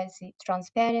transparency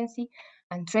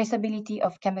and traceability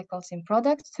of chemicals in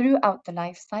products throughout the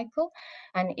life cycle.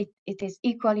 And it is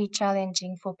equally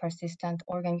challenging for persistent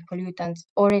organic pollutants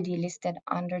already listed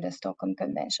under the Stockholm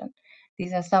Convention.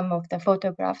 These are some of the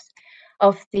photographs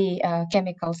of the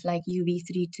chemicals like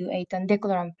UB328 and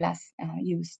Decloram Plus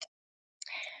used.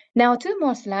 Now, 2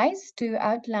 more slides to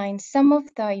outline some of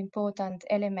the important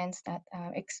elements that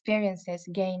experiences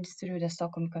gained through the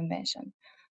Stockholm Convention.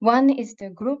 One is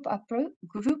the group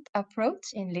approach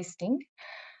in listing.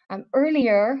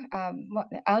 Earlier,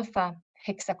 alpha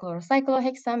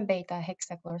hexachlorocyclohexane, beta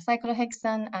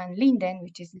hexachlorocyclohexane, and linden,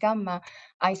 which is gamma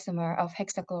isomer of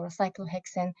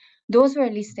hexachlorocyclohexane, those were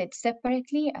listed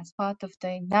separately as part of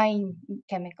the 9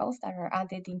 chemicals that were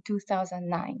added in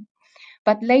 2009.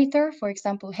 But later, for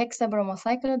example,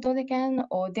 hexabromocyclododecan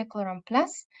or Decloram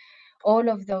Plus, all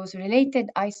of those related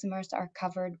isomers are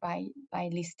covered by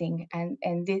listing, and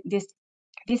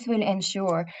this will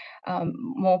ensure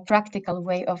more practical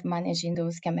way of managing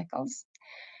those chemicals.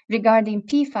 Regarding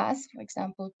PFAS, for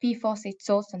example, PFOS, its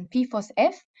salts, and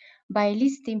PFOS-F, by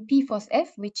listing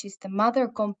PFOS-F, which is the mother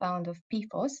compound of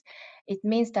PFOS, it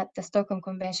means that the Stockholm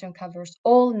Convention covers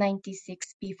all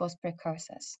 96 PFOS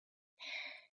precursors.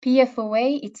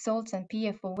 PFOA, its salts, and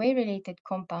PFOA-related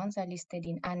compounds are listed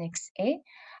in Annex A,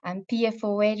 and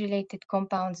PFOA-related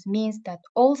compounds means that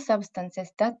all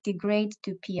substances that degrade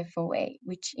to PFOA,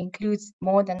 which includes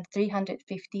more than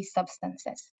 350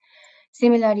 substances.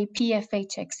 Similarly,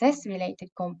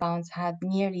 PFHXS-related compounds have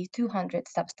nearly 200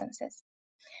 substances.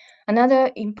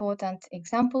 Another important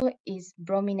example is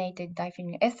brominated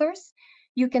diphenyl ethers.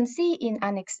 You can see in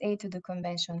Annex A to the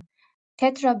Convention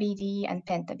tetra-BDE and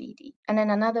penta-BDE. And then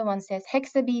another one says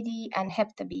hexa-BDE and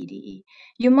hepta-BDE.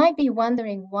 You might be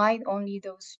wondering why only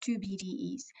those two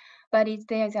BDEs, but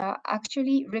there are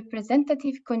actually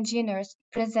representative congeners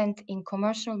present in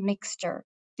commercial mixture.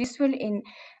 This will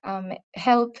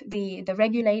help the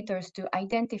regulators to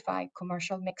identify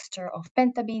commercial mixture of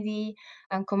penta-BDE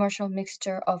and commercial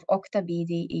mixture of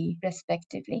octa-BDE,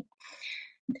 respectively.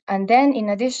 And then, in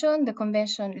addition, the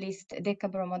convention lists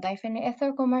decabromodiphenyl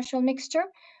ether commercial mixture,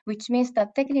 which means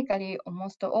that technically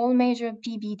almost all major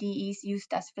PBDEs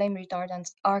used as flame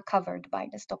retardants are covered by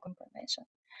the Stockholm Convention.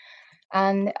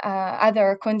 And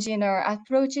other congener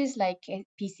approaches like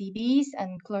PCBs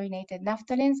and chlorinated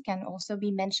naphthalenes can also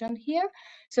be mentioned here.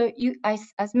 So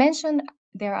as mentioned,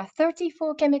 there are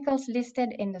 34 chemicals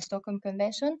listed in the Stockholm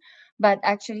Convention, but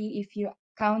actually if you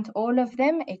count all of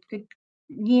them, it could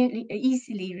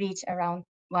easily reach around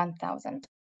 1,000.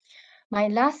 My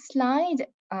last slide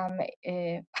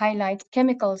highlights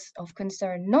chemicals of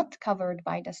concern not covered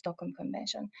by the Stockholm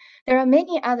Convention. There are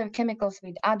many other chemicals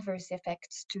with adverse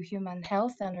effects to human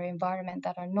health and the environment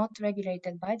that are not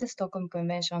regulated by the Stockholm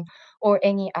Convention or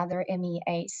any other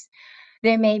MEAs.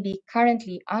 They may be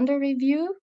currently under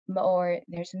review, or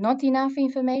there's not enough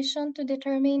information to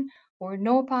determine, or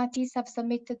no parties have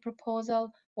submitted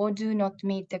proposal, or do not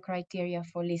meet the criteria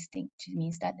for listing, which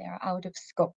means that they are out of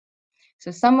scope. So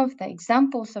some of the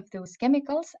examples of those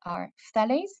chemicals are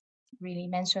phthalates, really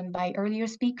mentioned by earlier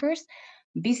speakers,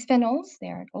 bisphenols, they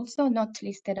are also not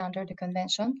listed under the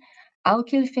convention,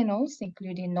 alkyl phenols,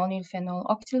 including nonyl phenol,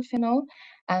 octyl phenol,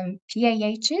 and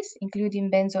PAHs,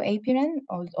 including benzoapiren,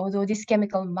 although this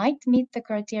chemical might meet the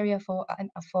criteria for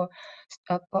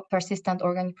persistent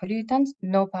organic pollutants,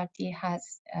 no party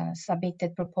has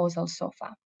submitted proposals so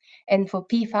far. And for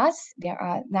PFAS, there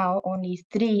are now only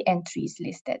 3 entries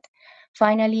listed.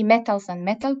 Finally, metals and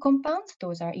metal compounds,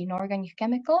 those are inorganic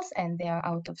chemicals, and they are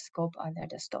out of scope under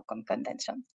the Stockholm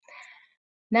Convention.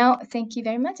 Now, thank you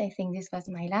very much. I think this was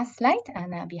my last slide,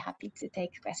 and I'll be happy to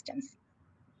take questions.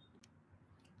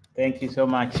 Thank you so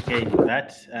much, Kay, for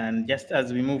that. And just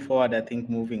as we move forward, I think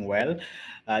moving well,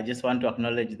 I just want to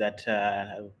acknowledge that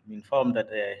I've been informed that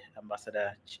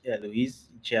Ambassador Louise,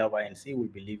 Chair of INC, will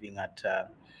be leaving at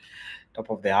top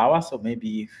of the hour. So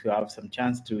maybe if you have some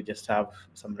chance to just have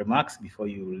some remarks before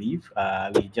you leave.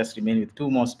 We just remain with 2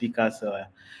 more speakers.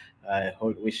 I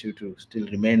wish you to still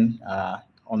remain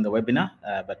on the webinar,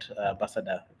 but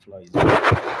Ambassador, the floor is yours.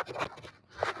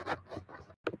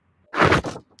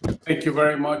 Thank you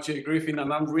very much, Griffin,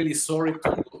 and I'm really sorry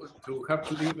to have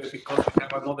to leave because we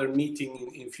have another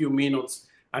meeting in a few minutes,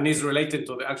 and it's related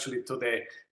to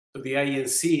the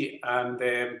INC.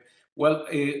 And well,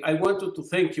 I wanted to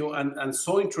thank you, and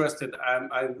so interested.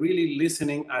 I'm really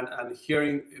listening and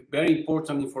hearing very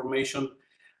important information,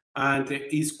 and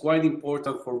it's quite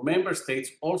important for member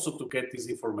states also to get this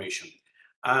information.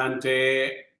 And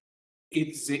it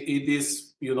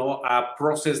is, you know, a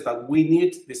process that we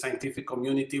need the scientific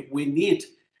community. We need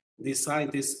the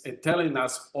scientists telling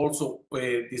us also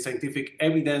the scientific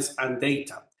evidence and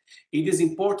data. It is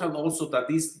important also that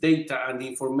this data and the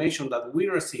information that we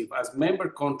receive as member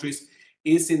countries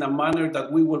is in a manner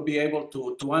that we will be able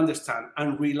to understand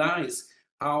and realize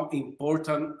how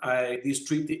important this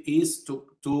treaty is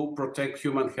to protect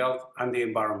human health and the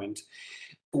environment.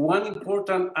 One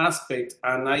important aspect,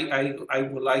 and I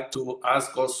would like to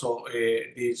ask also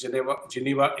the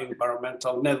Geneva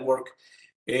Environmental Network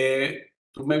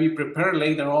to maybe prepare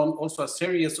later on also a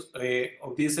series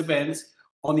of these events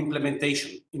on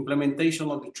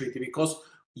implementation of the treaty, because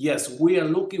yes, we are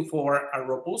looking for a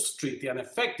robust treaty, an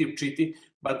effective treaty,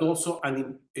 but also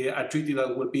a treaty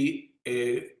that will be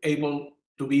able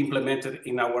to be implemented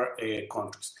in our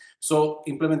countries. So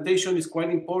implementation is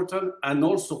quite important, and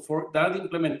also for that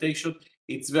implementation,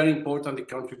 it's very important the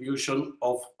contribution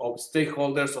of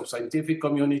stakeholders, of scientific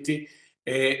community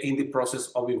in the process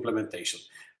of implementation.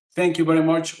 Thank you very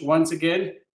much once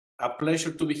again. A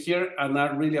pleasure to be here, and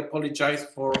I really apologize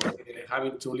for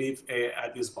having to leave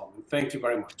at this moment. Thank you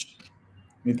very much.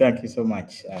 Thank you so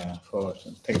much for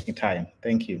taking time.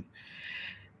 Thank you.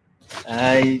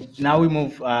 Now we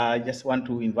move. I just want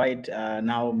to invite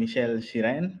now Michelle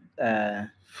Chiren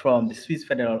from the Swiss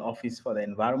Federal Office for the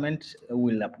Environment, who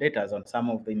will update us on some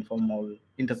of the informal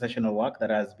intersessional work that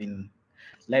has been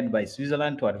led by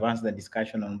Switzerland to advance the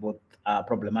discussion on both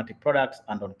problematic products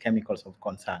and on chemicals of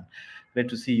concern. Great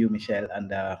to see you, Michelle,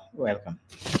 and welcome.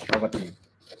 Over to you.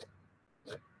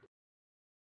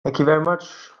 Thank you very much,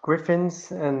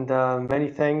 Griffins, and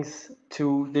many thanks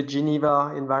to the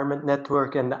Geneva Environment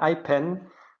Network and IPEN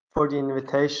for the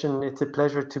invitation. It's a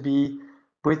pleasure to be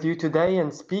with you today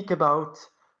and speak about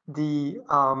the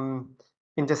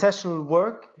intersessional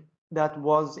work that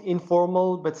was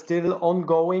informal but still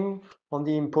ongoing on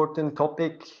the important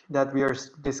topic that we are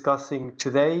discussing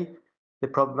today, the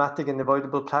problematic and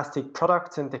avoidable plastic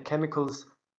products and the chemicals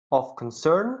of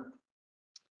concern.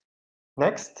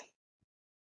 Next.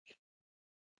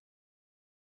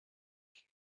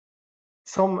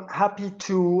 So I'm happy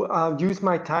to use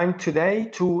my time today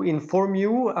to inform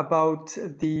you about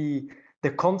the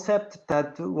concept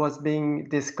that was being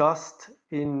discussed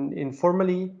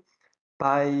informally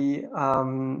by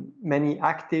many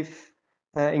active,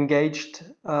 engaged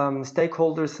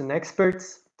stakeholders and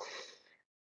experts.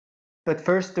 But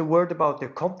first, a word about the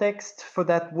context for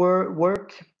that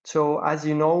work. So as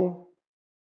you know,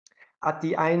 at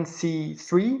the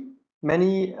INC3,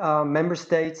 many member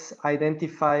states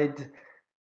identified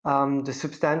the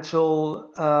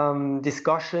substantial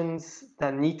discussions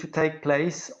that need to take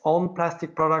place on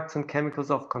plastic products and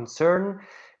chemicals of concern.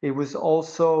 It was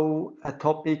also a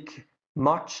topic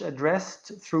much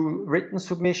addressed through written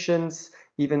submissions,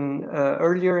 even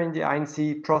earlier in the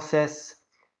INC process.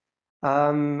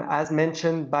 As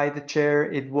mentioned by the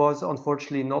chair, it was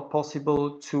unfortunately not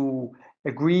possible to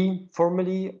agree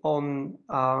formally on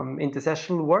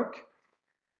intersessional work.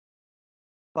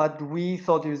 But we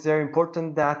thought it was very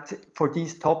important that for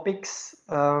these topics,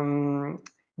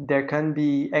 there can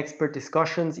be expert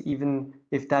discussions, even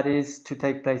if that is to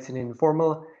take place in an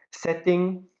informal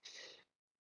setting.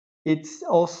 It's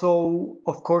also,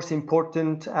 of course,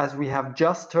 important, as we have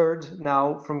just heard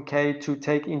now from Kay, to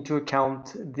take into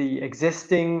account the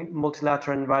existing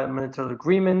multilateral environmental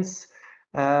agreements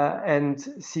and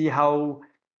see how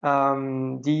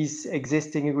these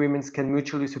existing agreements can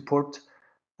mutually support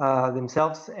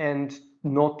themselves and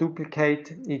not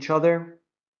duplicate each other.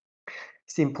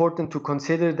 It's important to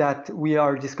consider that we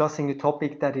are discussing a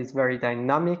topic that is very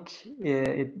dynamic.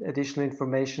 Additional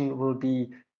information will be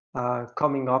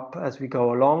coming up as we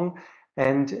go along,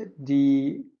 and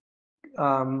the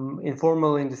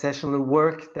informal intersessional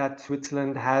work that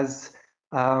Switzerland has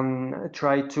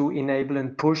tried to enable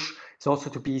and push is also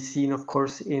to be seen, of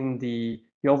course, in the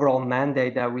overall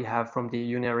mandate that we have from the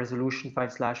UN Resolution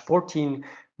 5/14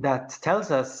 that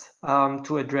tells us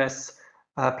to address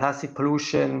plastic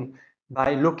pollution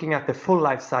by looking at the full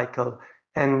life cycle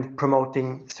and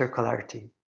promoting circularity.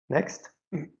 Next.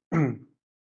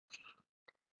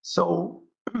 So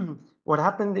what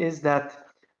happened is that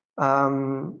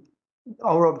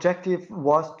our objective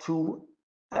was to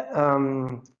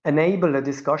enable a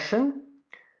discussion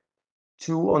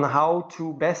on how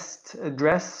to best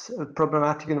address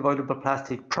problematic and avoidable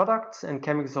plastic products and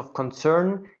chemicals of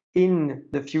concern in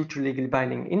the future legally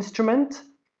binding instrument.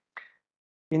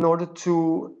 In order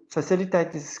to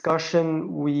facilitate this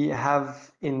discussion, we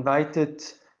have invited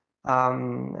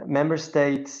member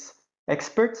states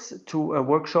experts to a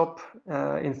workshop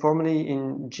informally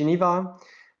in Geneva.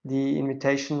 The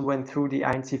invitation went through the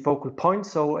INC focal point,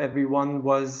 so everyone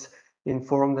was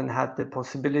informed and had the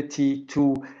possibility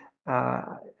to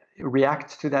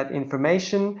react to that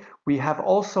information. We have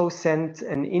also sent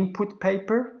an input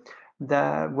paper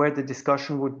where the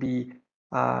discussion would be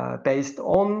based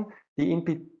on. The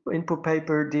input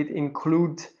paper did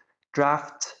include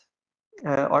draft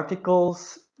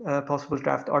articles, possible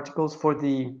draft articles for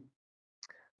the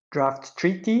draft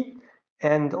treaty,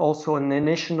 and also an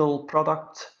initial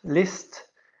product list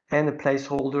and a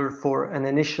placeholder for an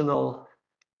initial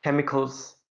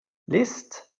chemicals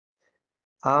list.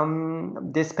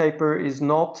 This paper is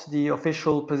not the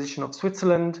official position of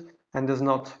Switzerland and does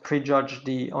not prejudge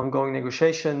the ongoing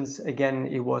negotiations. Again,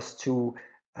 it was to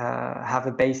have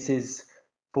a basis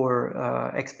for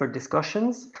expert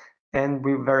discussions, and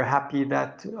we're very happy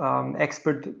that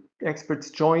experts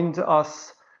joined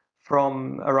us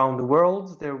from around the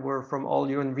world. There were from all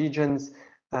UN regions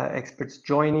experts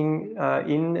joining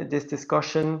in this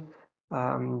discussion.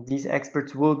 These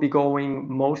experts will be going,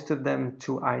 most of them,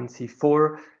 to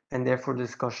INC4, and therefore the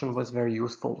discussion was very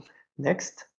useful.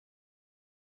 Next.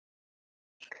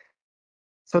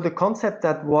 So the concept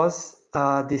that was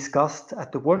discussed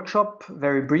at the workshop,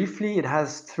 very briefly, it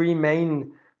has three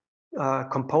main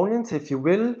components, if you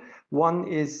will. One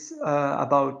is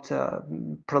about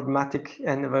problematic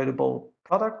and avoidable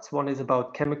products. One is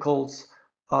about chemicals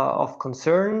of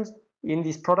concern in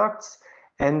these products.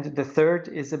 And the third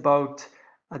is about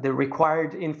the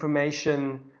required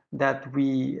information that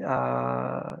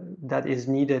that is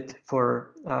needed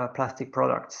for plastic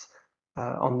products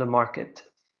on the market.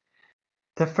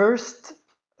 The first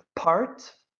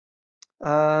part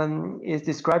is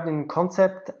described in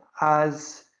concept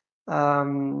as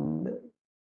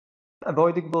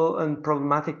avoidable and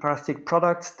problematic plastic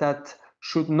products that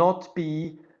should not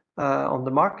be on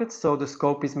the market. So the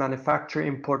scope is manufacture,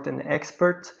 import, and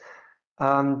export.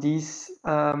 These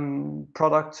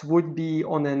products would be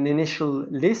on an initial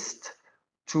list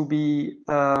to be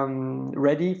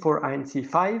ready for INC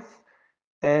 5.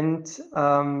 And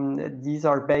these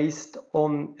are based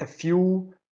on a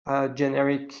few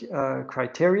generic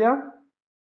criteria.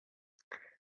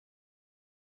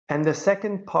 And the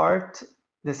second part,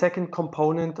 the second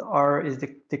component is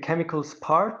the chemicals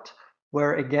part,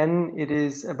 where again, it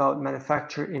is about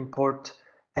manufacture, import,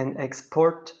 and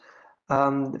export.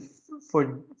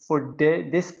 For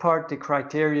this part, the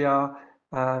criteria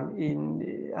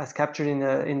as captured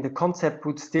in the concept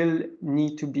would still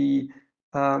need to be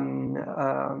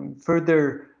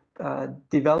further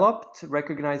developed,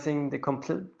 recognizing the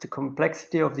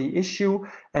complexity of the issue.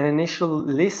 An initial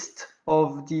list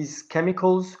of these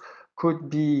chemicals could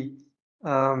be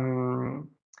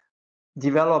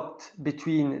developed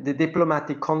between the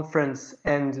diplomatic conference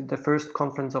and the first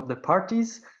conference of the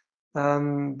parties.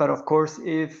 But of course,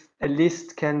 if a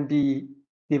list can be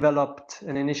developed,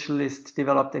 an initial list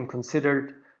developed and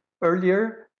considered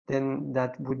earlier, then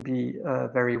that would be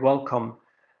very welcome.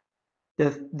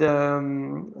 The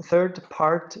third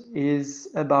part is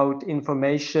about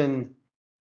information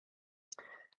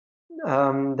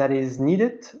that is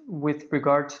needed with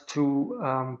regard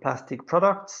to plastic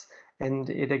products, and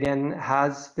it again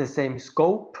has the same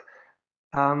scope.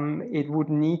 It would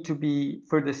need to be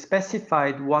further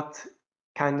specified what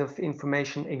kind of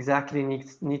information exactly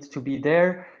needs to be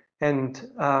there, and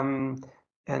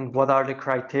what are the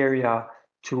criteria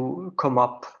to come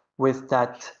up with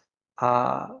that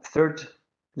third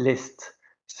list.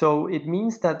 So it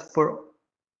means that for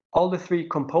all the three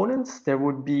components, there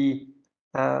would be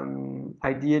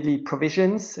ideally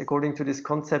provisions, according to this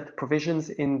concept, provisions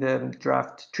in the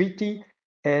draft treaty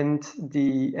and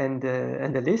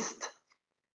the list.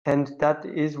 And that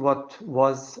is what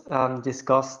was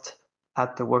discussed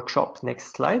at the workshop.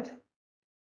 Next slide.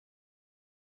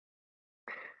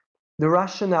 The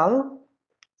rationale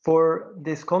for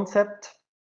this concept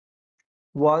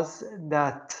was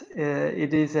that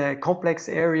it is a complex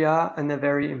area and a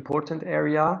very important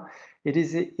area. It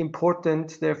is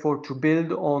important, therefore, to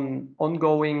build on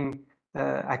ongoing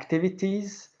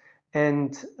activities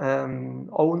and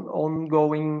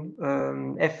ongoing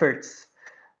efforts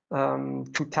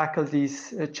to tackle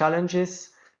these challenges.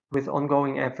 With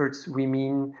ongoing efforts, we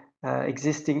mean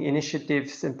existing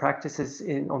initiatives and practices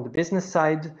on the business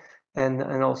side, and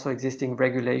also existing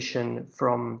regulation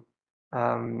from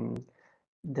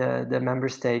the member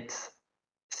states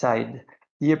side.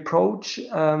 The approach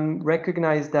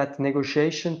recognized that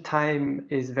negotiation time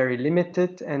is very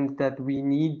limited, and that we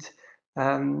need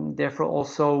therefore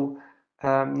also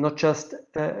not just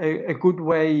a good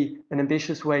way, an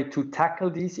ambitious way to tackle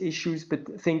these issues,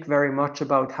 but think very much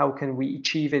about how can we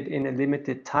achieve it in a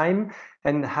limited time,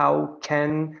 and how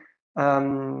can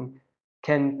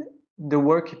the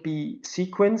work be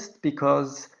sequenced,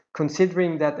 because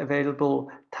considering that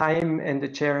available time, and the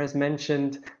chair has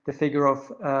mentioned the figure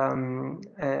of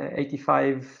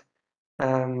 85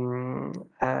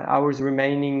 hours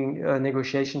remaining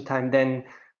negotiation time, then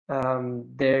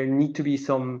there need to be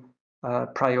some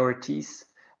priorities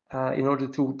in order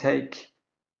to take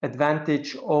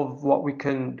advantage of what we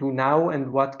can do now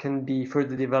and what can be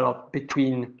further developed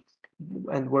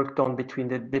and worked on between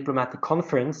the diplomatic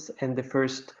conference and the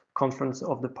first conference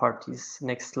of the parties.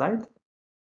 Next slide.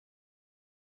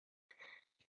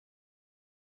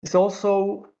 It's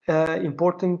also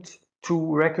important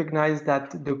to recognize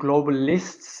that the global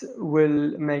lists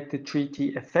will make the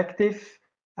treaty effective,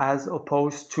 as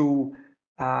opposed to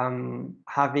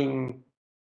having,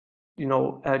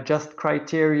 just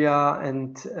criteria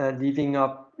and leaving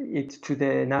up it to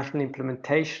the national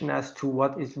implementation as to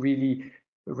what is really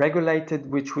regulated,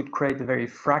 which would create a very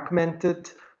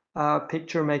fragmented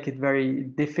picture, make it very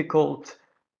difficult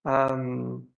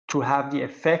to have the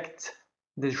effect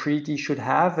the treaty should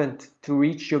have, and to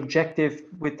reach the objective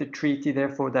with the treaty,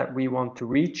 therefore, that we want to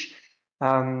reach.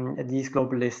 These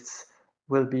global lists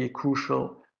will be a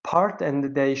crucial part,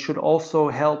 and they should also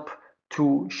help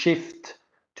to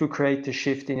create a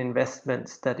shift in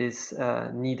investments that is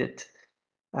needed.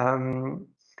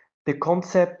 The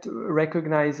concept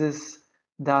recognizes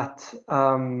that,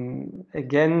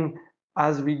 again,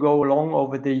 as we go along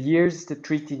over the years, the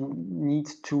treaty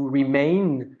needs to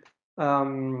remain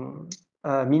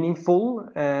meaningful,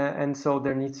 and so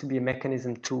there needs to be a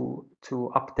mechanism to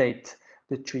update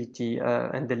the treaty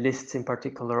and the lists in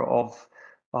particular of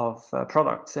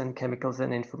products and chemicals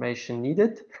and information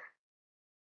needed.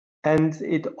 And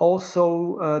it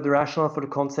also, the rationale for the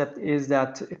concept is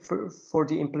that for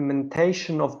the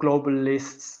implementation of global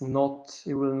lists,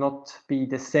 it will not be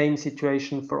the same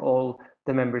situation for all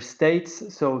the member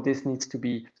states. So this needs to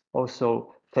be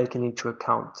also taken into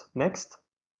account. Next.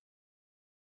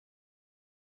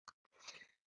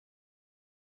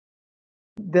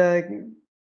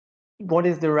 What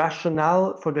is the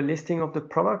rationale for the listing of the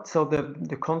product? So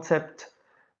the concept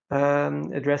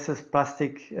addresses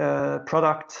plastic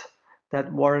products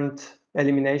that warrant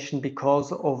elimination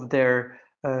because of their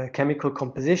chemical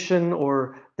composition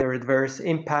or their adverse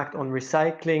impact on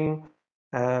recycling,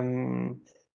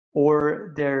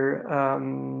 or their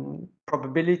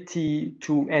probability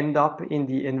to end up in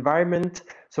the environment.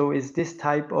 So is this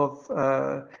type of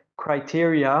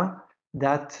criteria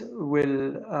that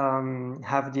will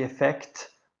have the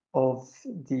effect of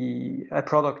a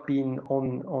product being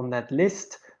on that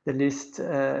list. The list,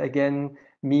 again,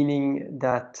 meaning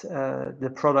that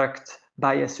the product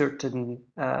by a certain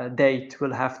date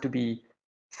will have to be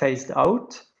phased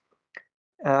out.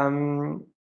 And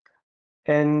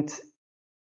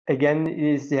again, it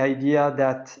is the idea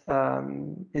that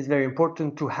it's very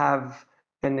important to have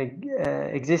an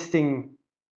existing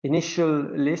initial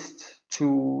list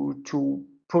to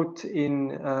put in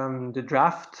the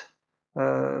draft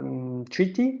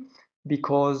treaty,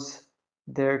 because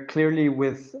they're clearly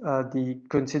with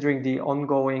considering the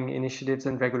ongoing initiatives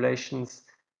and regulations,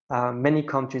 many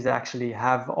countries actually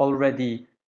have already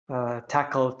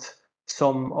tackled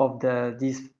some of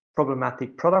these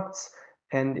problematic products.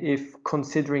 And if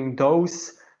considering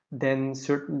those, then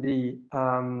certainly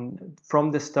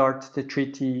from the start, the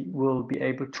treaty will be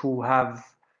able to have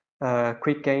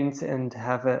quick gains and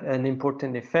have an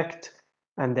important effect.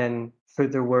 And then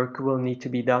further work will need to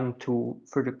be done to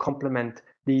further complement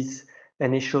these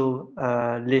initial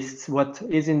lists. What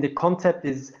is in the concept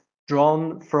is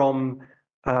drawn from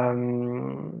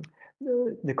the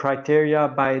criteria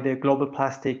by the Global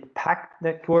Plastic Pact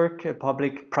Network, a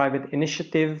public-private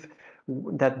initiative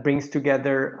that brings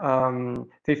together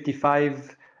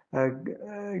 55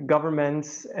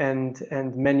 governments and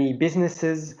many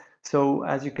businesses. So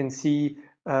as you can see,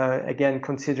 again,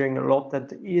 considering a lot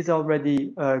that is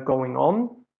already going on,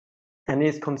 and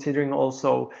is considering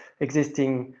also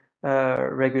existing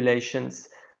regulations.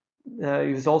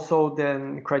 It was also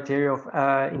the criteria of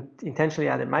intentionally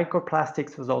added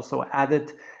microplastics was also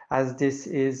added, as this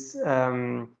is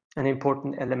an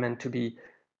important element to be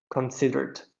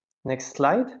considered. Next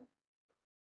slide.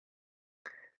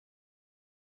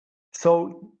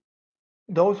 So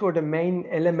those were the main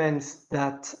elements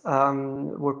that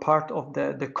were part of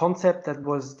the concept that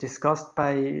was discussed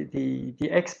by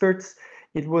the experts.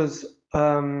 It was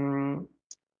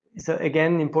so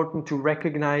again important to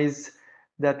recognize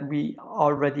that we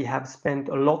already have spent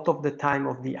a lot of the time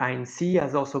of the INC,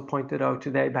 as also pointed out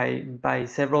today by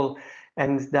several,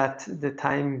 and that the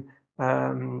time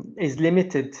is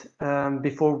limited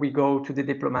before we go to the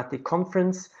diplomatic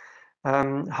conference.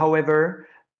 However,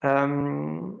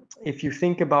 if you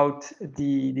think about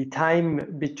the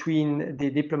time between the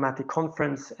diplomatic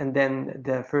conference and then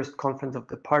the first conference of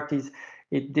the parties,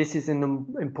 this is an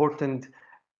important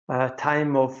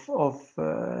time of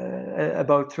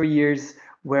about 3 years,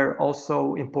 where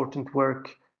also important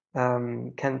work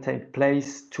can take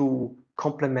place to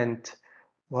complement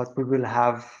what we will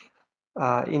have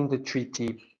in the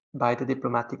treaty by the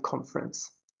diplomatic conference.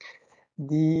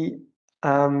 The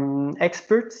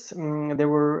experts, there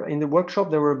were in the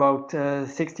workshop, there were about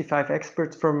 65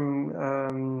 experts from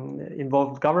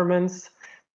involved governments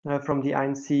from the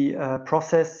INC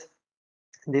process,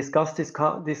 discussed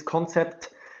this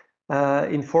concept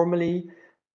informally.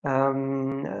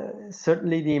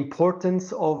 Certainly the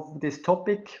importance of this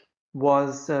topic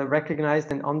was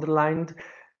recognized and underlined.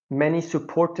 Many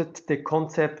supported the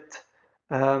concept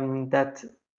that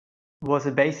was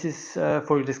a basis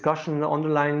for discussion, and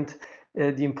underlined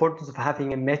the importance of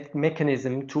having a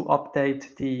mechanism to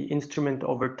update the instrument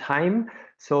over time.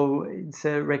 So it's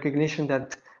a recognition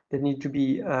that there need to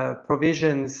be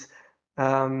provisions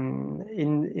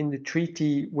in the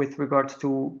treaty with regards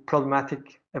to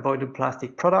problematic avoided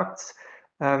plastic products,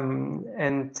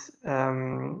 and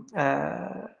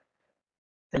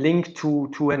a link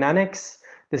to an annex,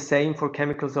 the same for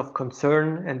chemicals of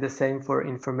concern and the same for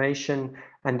information,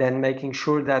 and then making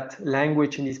sure that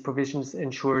language in these provisions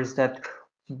ensures that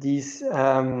these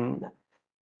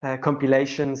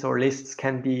compilations or lists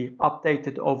can be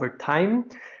updated over time.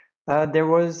 There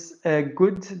was a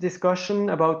good discussion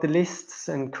about the lists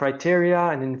and criteria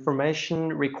and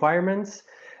information requirements.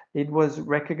 It was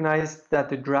recognized that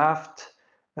the draft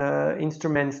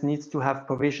instruments needs to have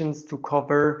provisions to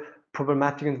cover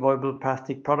problematic and avoidable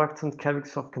plastic products and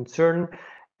chemicals of concern,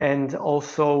 and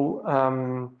also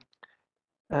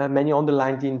many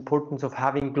underline the importance of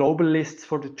having global lists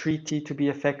for the treaty to be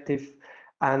effective,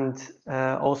 and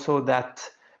also that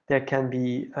there can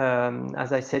be,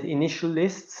 as I said, initial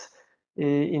lists,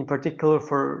 in particular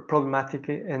for problematic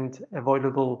and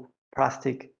avoidable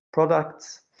plastic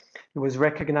products. It was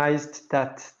recognized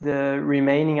that the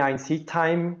remaining INC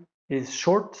time is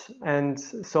short, and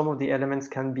some of the elements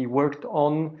can be worked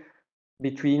on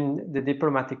between the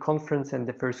diplomatic conference and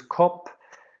the first COP.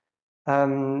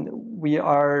 We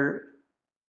are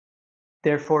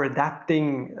therefore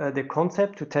adapting the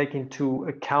concept to take into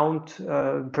account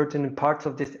pertinent parts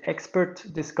of this expert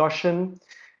discussion,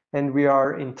 and we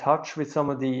are in touch with some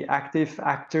of the active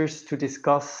actors to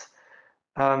discuss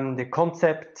the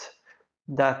concept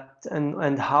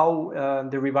and how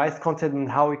the revised concept and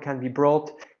how it can be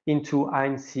brought into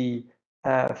INC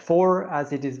 4,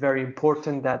 as it is very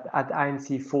important that at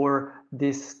INC 4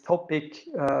 this topic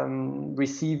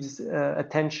receives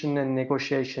attention and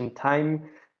negotiation time,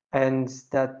 and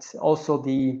that also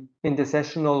the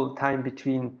intersessional time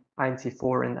between INC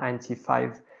 4 and INC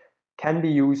 5 can be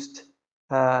used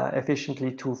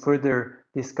efficiently to further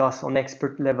discuss on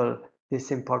expert level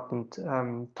this important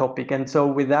topic. And so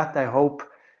with that, I hope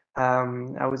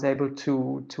I was able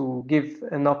to give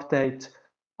an update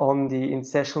on the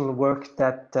in-sessional work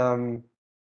that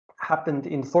happened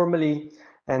informally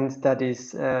and that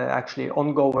is actually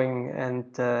ongoing,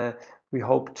 and we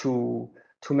hope to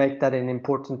make that an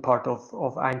important part of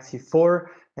INC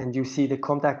 4. And you see the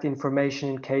contact information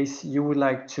in case you would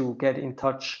like to get in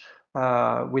touch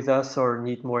with us or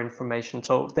need more information.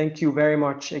 So thank you very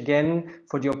much again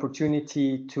for the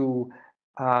opportunity to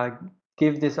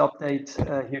give this update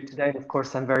here today. And of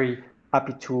course, I'm very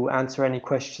happy to answer any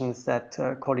questions that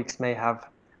colleagues may have.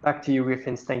 Back to you,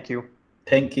 Griffins. Thank you.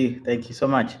 Thank you so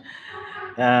much.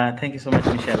 Thank you so much,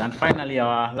 Michelle. And finally,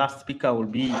 our last speaker will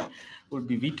be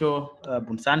Vito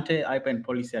Bunsante, IPEN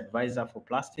Policy Advisor for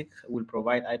Plastic, who will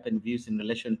provide IPEN views in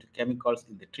relation to chemicals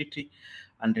in the treaty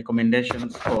and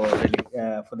recommendations for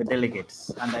the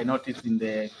delegates. And I noticed in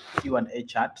the Q&A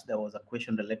chat there was a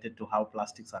question related to how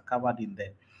plastics are covered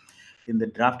in the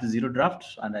draft, zero draft,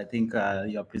 and I think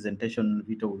your presentation,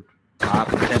 Vito, will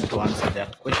attempt to answer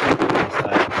that question,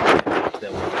 because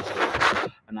there was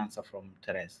also an answer from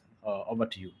Therese. Over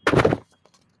to you.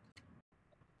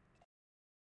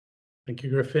 Thank you,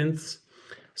 Griffins.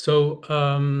 So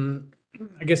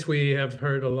I guess we have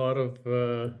heard a lot of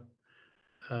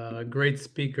great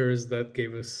speakers that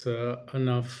gave us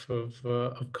enough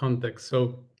of context.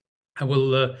 So I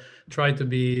will try to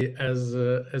be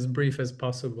as brief as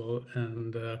possible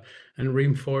and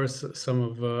reinforce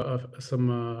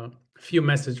some few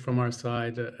messages from our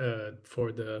side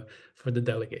for the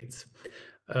delegates.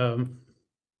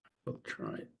 We'll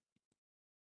try.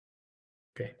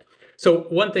 Okay. So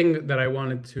one thing that I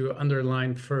wanted to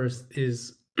underline first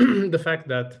is the fact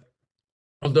that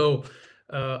although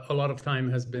a lot of time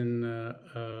has been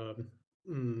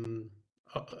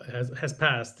has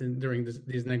passed during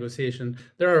these negotiations,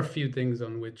 there are a few things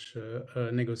on which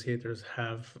negotiators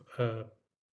have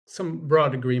some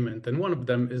broad agreement, and one of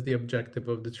them is the objective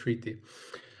of the treaty.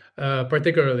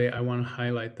 Particularly, I want to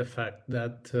highlight the fact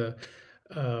that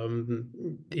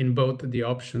in both the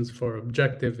options for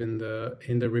objective in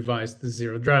the revised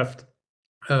zero draft,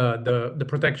 the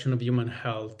protection of human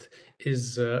health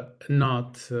is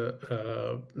not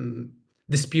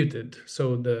disputed.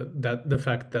 So the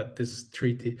fact that this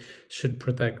treaty should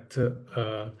protect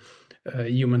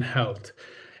human health,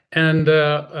 and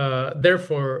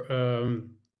therefore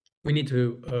we need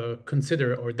to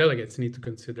consider, or delegates need to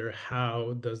consider,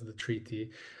 how does the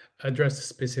treaty address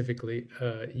specifically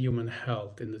human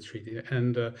health in the treaty.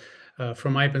 And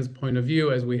from IPEN's point of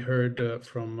view, as we heard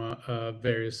from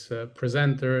various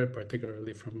presenters,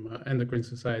 particularly from Endocrine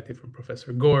Society, from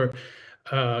Professor Gore,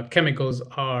 chemicals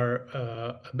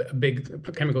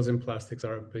in plastics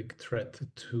are a big threat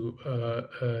to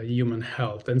human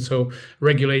health. And so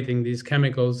regulating these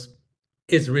chemicals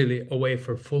is really a way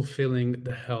for fulfilling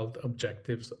the health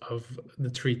objectives of the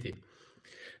treaty.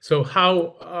 So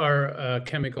how are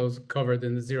chemicals covered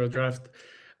in the zero draft?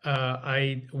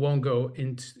 I won't go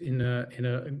in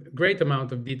a great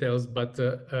amount of details, but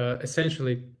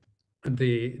essentially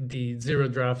the zero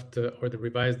draft or the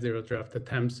revised zero draft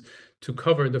attempts to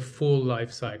cover the full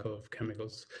life cycle of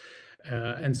chemicals.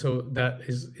 And so that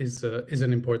is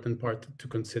an important part to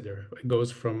consider. It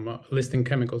goes from listing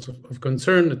chemicals of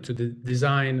concern to the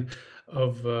design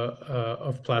of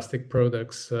plastic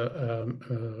products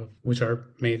which are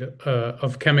made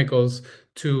of chemicals,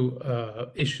 to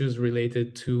issues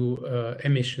related to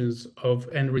emissions of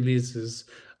and releases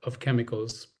of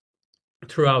chemicals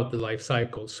throughout the life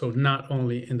cycle. So not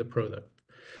only in the product.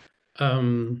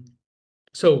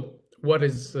 So what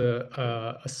is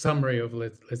a summary of,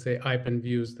 let's say, IPEN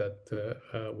views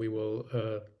that we will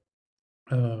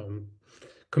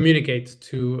communicate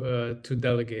to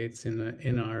delegates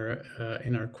in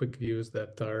our quick views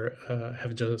that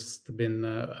have just been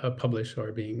published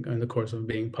or being in the course of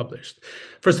being published.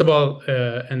 First of all,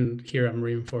 and here I'm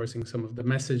reinforcing some of the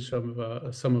message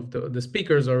of some of the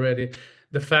speakers already,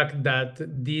 the fact that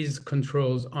these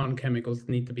controls on chemicals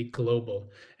need to be global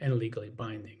and legally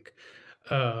binding.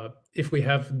 If we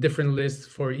have different lists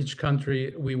for each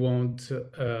country, we won't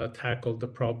tackle the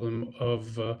problem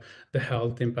of the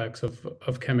health impacts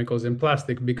of chemicals in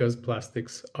plastic, because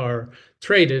plastics are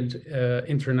traded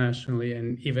internationally,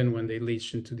 and even when they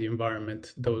leach into the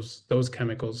environment, those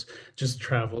chemicals just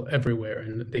travel everywhere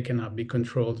and they cannot be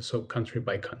controlled, so country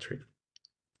by country.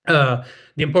 The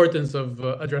importance of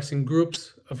addressing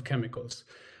groups of chemicals,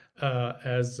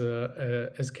 as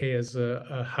Kay has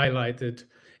highlighted.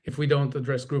 If we don't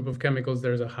address group of chemicals,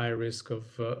 there's a high risk of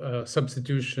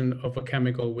substitution of a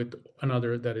chemical with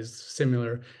another that is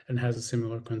similar and has a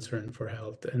similar concern for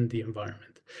health and the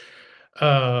environment.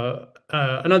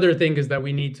 Another thing is that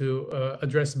we need to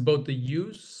address both the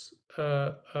use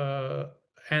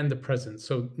and the presence.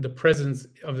 So the presence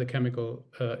of the chemical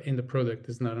in the product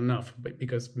is not enough, but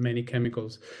because many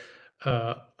chemicals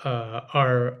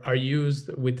are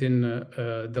used within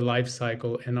the life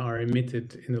cycle and are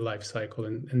emitted in the life cycle,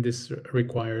 and this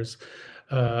requires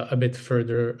a bit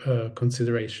further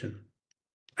consideration.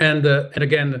 And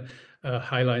again,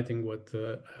 highlighting what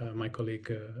my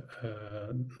colleague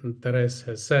Teres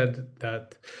has said,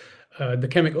 that the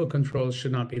chemical controls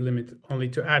should not be limited only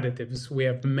to additives. We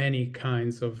have many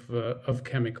kinds of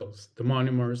chemicals, the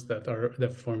monomers that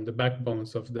form the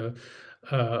backbones of the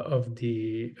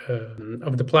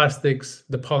plastics,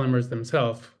 the polymers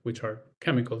themselves, which are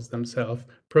chemicals themselves,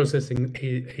 processing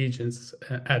agents,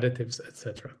 additives,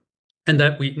 etc. And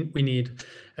that we need,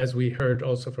 as we heard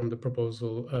also from the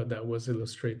proposal that was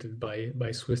illustrated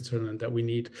by Switzerland, that we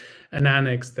need an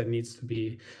annex that needs to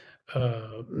be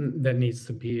updated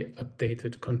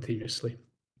continuously.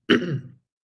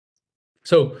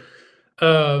 So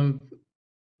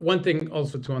one thing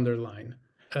also to underline,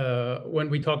 when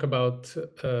we talk about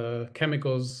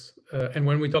chemicals and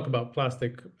when we talk about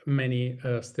plastic, many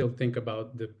still think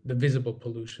about the visible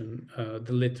pollution,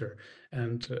 the litter.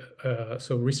 And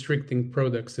so restricting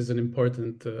products is an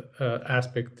important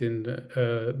aspect in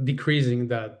decreasing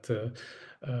that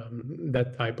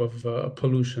type of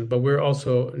pollution. But we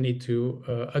also need to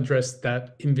address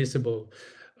that invisible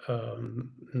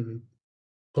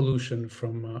pollution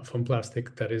from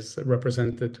plastic that is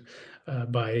represented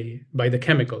by the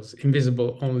chemicals,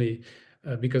 invisible only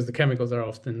because the chemicals are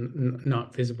often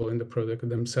not visible in the product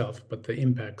themselves, but the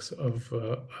impacts of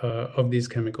these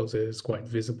chemicals is quite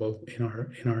visible in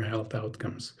our health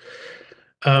outcomes.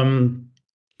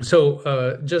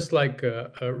 So just like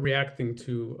reacting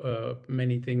to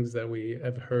many things that we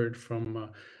have heard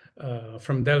from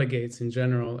delegates in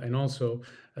general, and also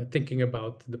thinking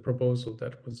about the proposal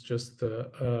that was just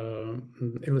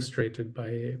illustrated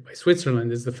by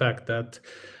Switzerland, is the fact that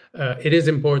it is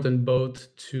important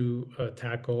both to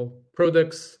tackle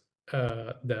products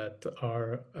that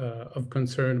are of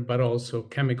concern, but also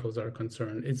chemicals are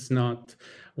concerned. It's not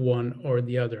one or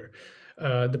the other.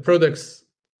 The products,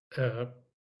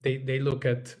 they look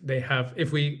at, they have,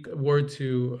 if we were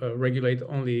to regulate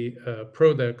only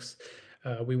products,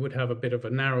 we would have a bit of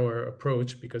a narrower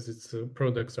approach, because its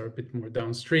products are a bit more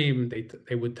downstream.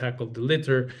 They would tackle the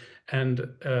litter, and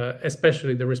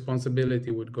especially the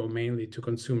responsibility would go mainly to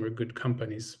consumer good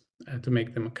companies to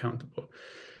make them accountable.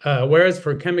 Whereas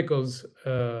for chemicals,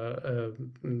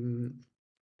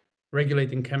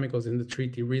 regulating chemicals in the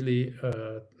treaty really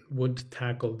would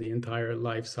tackle the entire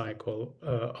life cycle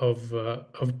of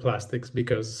plastics,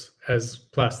 because as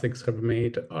plastics are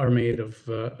made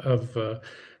of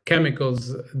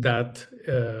chemicals that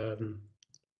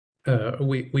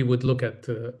we would look at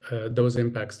those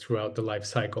impacts throughout the life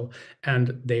cycle,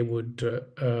 and they would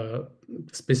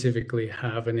specifically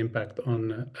have an impact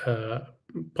on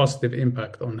positive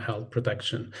impact on health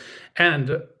protection,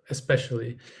 and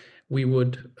especially we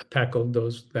would tackle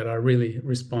those that are really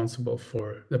responsible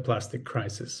for the plastic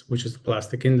crisis, which is the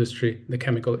plastic industry, the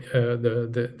chemical,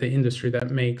 the industry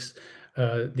that makes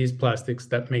these plastics,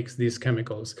 that makes these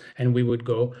chemicals, and we would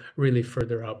go really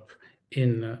further up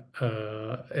in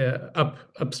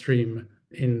upstream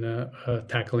in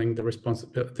tackling the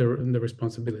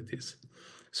responsibilities.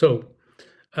 So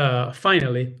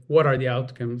finally, what are the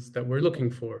outcomes that we're looking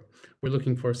for? We're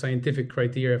looking for scientific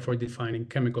criteria for defining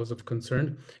chemicals of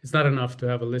concern. It's not enough to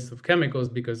have a list of chemicals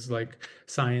because, like,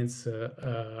 science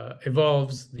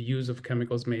evolves, the use of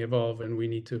chemicals may evolve, and we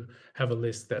need to have a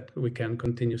list that we can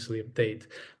continuously update.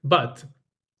 But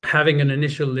having an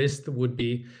initial list would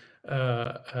be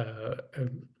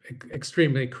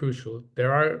extremely crucial.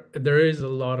 There is a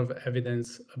lot of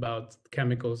evidence about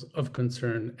chemicals of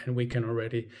concern, and we can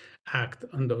already act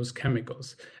on those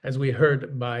chemicals. As we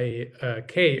heard by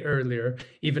Kay earlier,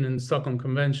 even in the Stockholm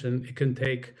Convention, it can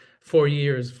take 4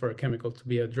 years for a chemical to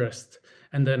be addressed,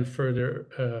 and then further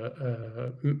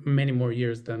many more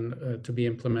years then to be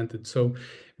implemented. So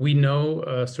we know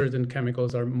certain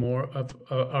chemicals are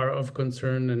of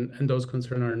concern, and those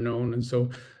concerns are known. And so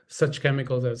such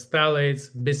chemicals as phthalates,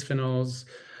 bisphenols,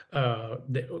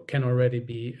 they can already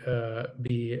be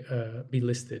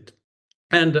listed.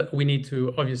 And we need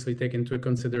to obviously take into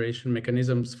consideration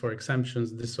mechanisms for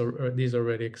exemptions. These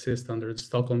already exist under the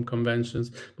Stockholm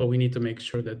Conventions, but we need to make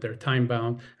sure that they're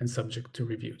time-bound and subject to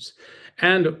reviews.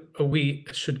 And we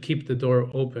should keep the door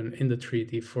open in the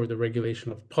treaty for the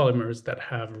regulation of polymers that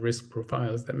have risk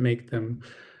profiles that make them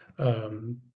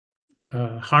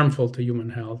harmful to human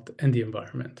health and the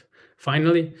environment.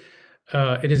 Finally,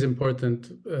 it is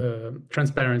important,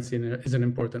 transparency is an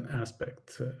important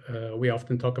aspect. We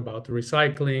often talk about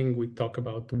recycling, we talk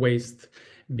about waste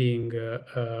being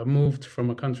moved from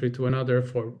a country to another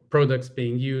for products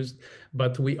being used,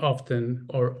 but we often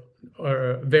or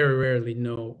very rarely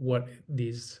know what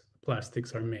these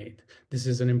plastics are made. This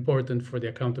is important for the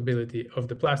accountability of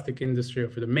the plastic industry or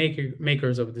for the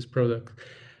makers of these products,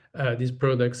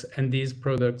 and these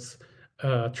products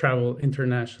travel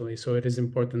internationally. So it is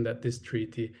important that this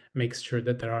treaty makes sure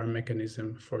that there are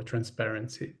mechanisms for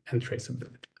transparency and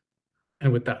traceability.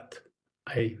 And with that,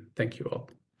 I thank you all.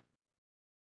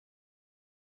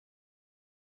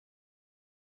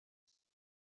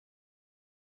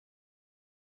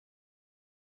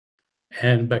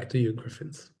 And back to you,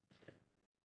 Griffins.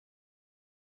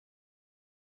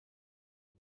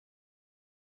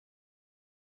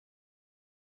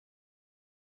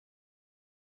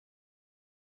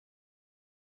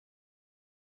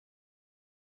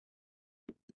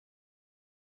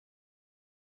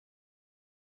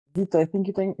 Vito, I think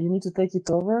you need to take it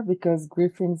over because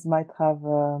Griffins might have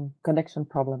connection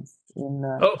problems in.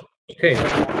 Oh, okay.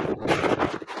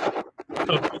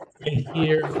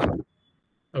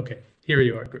 Okay, here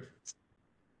you are, Griffins.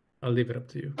 I'll leave it up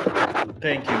to you.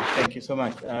 Thank you so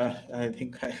much. I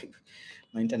think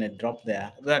my internet dropped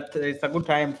there. But it's a good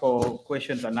time for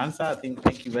questions and answer. I think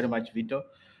thank you very much, Vito,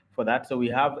 for that. So we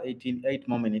have 8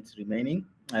 more minutes remaining.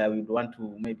 We would want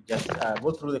to maybe just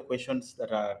go through the questions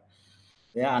that are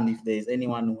there, and if there is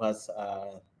anyone who has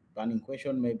a burning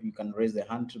question, maybe you can raise the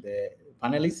hand to the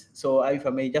panelists. So if I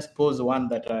may just pose one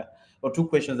that or 2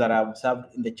 questions that I've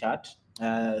observed in the chat.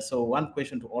 So one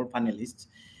question to all panelists: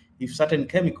 if certain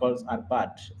chemicals are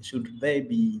bad, should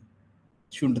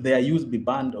their use be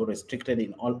banned or restricted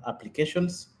in all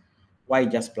applications? Why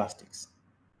just plastics?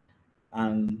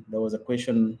 And there was a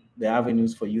question: the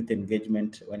avenues for youth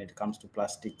engagement when it comes to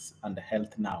plastics and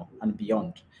health now and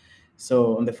beyond.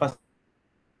 So on the first,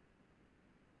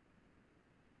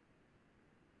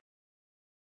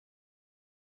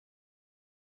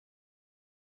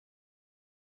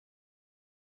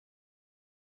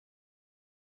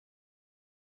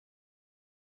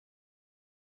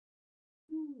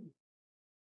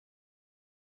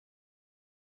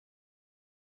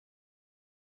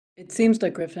 It seems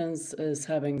like Griffins is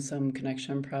having some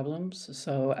connection problems,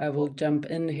 so I will jump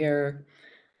in here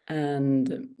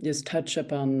and just touch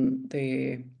upon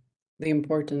the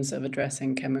importance of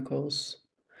addressing chemicals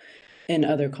in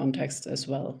other contexts as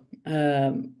well.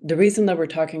 The reason that we're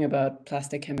talking about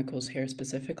plastic chemicals here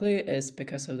specifically is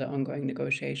because of the ongoing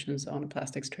negotiations on a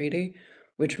plastics treaty,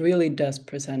 which really does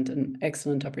present an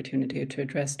excellent opportunity to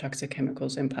address toxic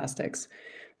chemicals in plastics,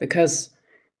 because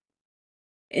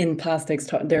in plastics,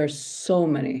 there are so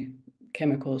many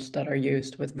chemicals that are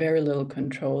used with very little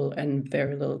control and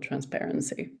very little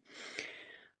transparency.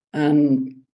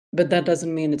 But that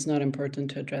doesn't mean it's not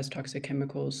important to address toxic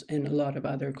chemicals in a lot of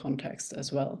other contexts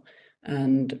as well.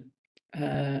 And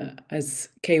as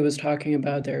Kay was talking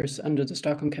about, there's under the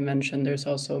Stockholm Convention, there's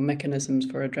also mechanisms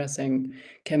for addressing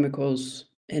chemicals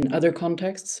in other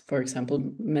contexts. For example,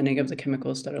 many of the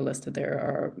chemicals that are listed there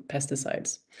are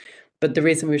pesticides. But the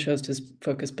reason we chose to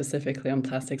focus specifically on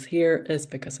plastics here is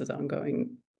because of the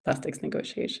ongoing plastics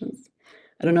negotiations.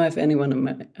 I don't know if anyone of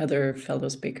my other fellow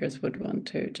speakers would want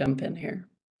to jump in here.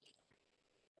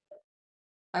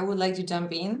 I would like to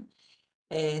jump in.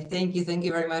 Thank you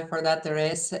very much for that,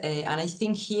 Therese. And I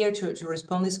think here to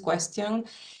respond this question,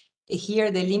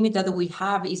 here the limit that we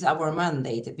have is our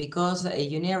mandate, because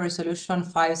UNEA Resolution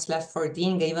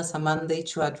 5/14 gave us a mandate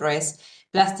to address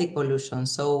plastic pollution.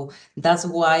 So that's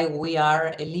why we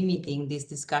are limiting this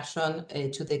discussion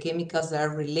to the chemicals that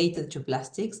are related to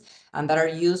plastics and that are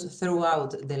used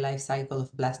throughout the life cycle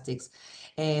of plastics.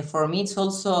 For me, it's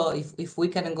also, if we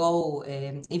can go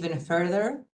even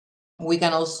further, we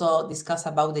can also discuss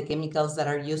about the chemicals that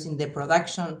are used in the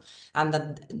production and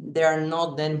that they are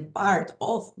not then part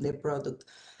of the product.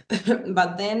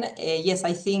 But then, yes,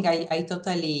 I think I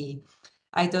totally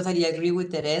agree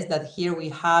with Therese that here we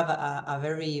have a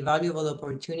very valuable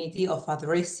opportunity of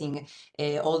addressing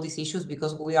all these issues,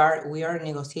 because we are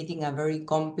negotiating a very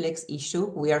complex issue.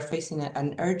 We are facing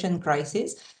an urgent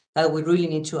crisis that we really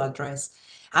need to address.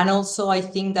 And also, I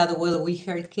think that we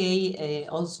heard Kay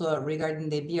also regarding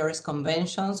the BRS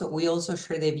conventions, we also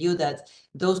share the view that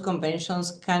those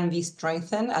conventions can be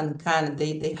strengthened and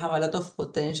they have a lot of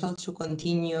potential to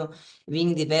continue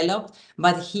being developed.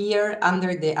 But here,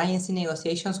 under the INC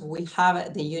negotiations, we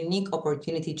have the unique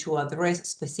opportunity to address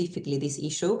specifically this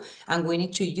issue, and we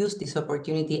need to use this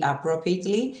opportunity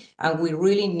appropriately. And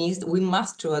we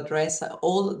must to address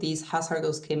all these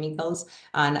hazardous chemicals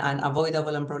and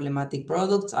avoidable and problematic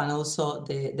products, and also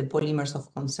the polymers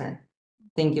of concern.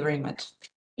 Thank you very much.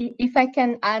 If I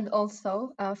can add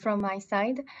also from my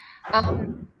side,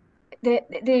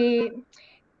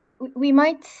 we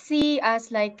might see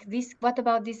as like this, what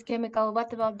about this chemical,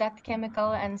 what about that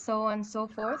chemical, and so on and so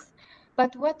forth.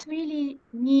 But what really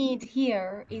need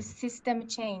here is system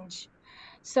change.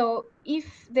 So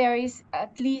if there is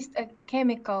at least a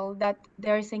chemical that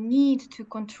there is a need to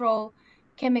control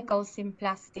chemicals in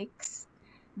plastics,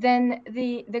 then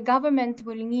the government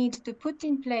will need to put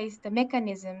in place the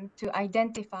mechanism to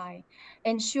identify,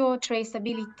 ensure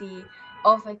traceability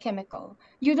of a chemical.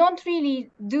 You don't really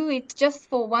do it just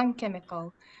for one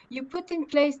chemical. You put in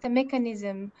place the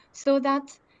mechanism so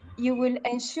that you will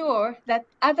ensure that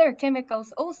other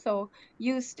chemicals also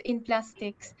used in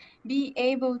plastics be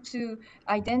able to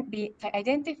be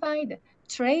identified,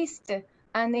 traced,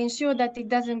 and ensure that it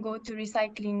doesn't go to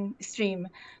recycling stream.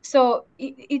 So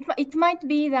it might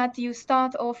be that you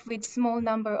start off with small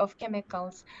number of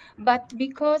chemicals, but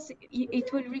because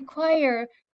it will require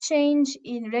change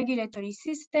in regulatory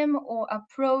system or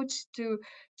approach to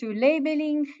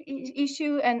labeling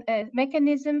issue and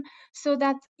mechanism, so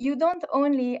that you don't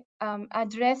only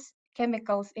address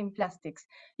chemicals in plastics.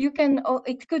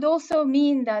 It could also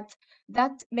mean that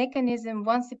mechanism,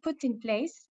 once put in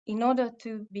place, in order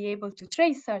to be able to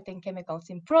trace certain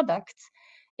chemicals in products,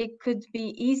 it could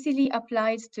be easily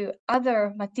applied to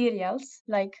other materials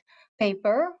like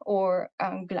paper or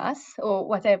glass or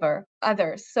whatever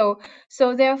others. So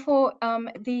therefore,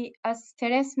 as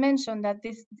Therese mentioned, that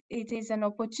it is an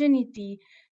opportunity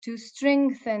to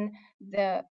strengthen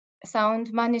the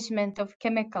sound management of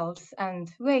chemicals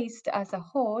and waste as a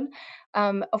whole.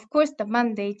 Of course, the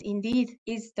mandate indeed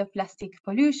is the plastic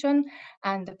pollution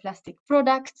and the plastic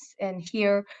products, and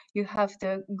here you have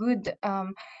the good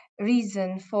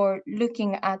reason for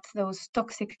looking at those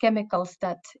toxic chemicals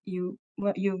that you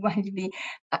might be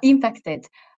impacted.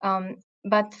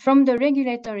 But from the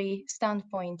regulatory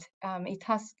standpoint, it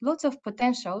has lots of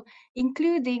potential,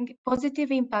 including positive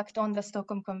impact on the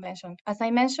Stockholm Convention. As I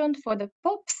mentioned, for the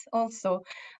POPs also,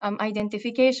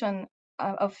 identification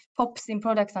of POPs in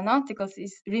products and articles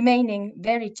is remaining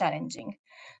very challenging.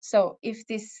 So if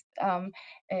this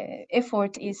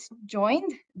effort is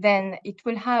joined, then it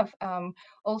will have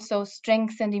also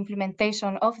strengthened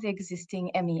implementation of the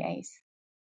existing MEAs.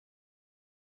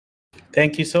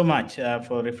 Thank you so much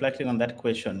for reflecting on that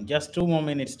question. Just 2 more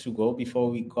minutes to go before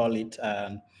we call it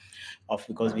off,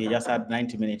 because we just had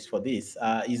 90 minutes for this.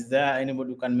 Is there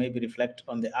anybody who can maybe reflect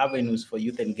on the avenues for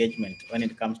youth engagement when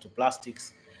it comes to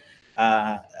plastics,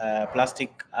 and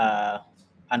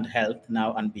health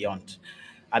now and beyond?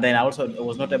 And then I also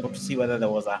was not able to see whether there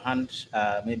was a hand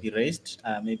maybe raised.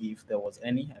 Maybe if there was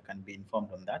any, I can be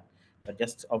informed on that. But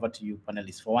just over to you,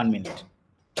 panelists, for 1 minute.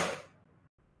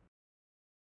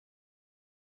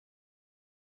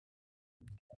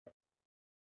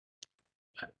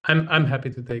 I'm happy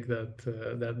to take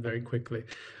that very quickly.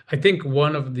 I think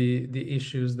one of the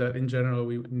issues that in general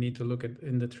we need to look at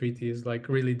in the treaty is like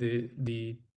really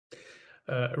the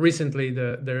recently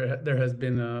there has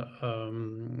been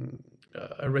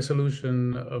a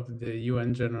resolution of the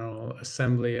UN General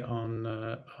Assembly on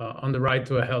the right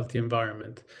to a healthy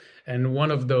environment, and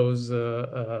one of the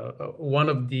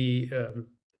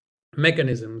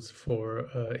mechanisms for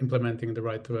implementing the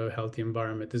right to a healthy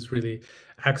environment is really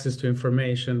access to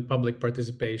information, public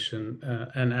participation,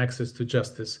 and access to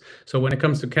justice. So when it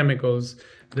comes to chemicals,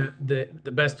 the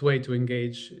best way to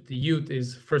engage the youth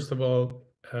is, first of all,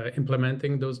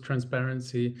 implementing those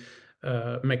transparency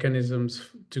mechanisms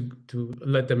to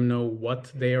let them know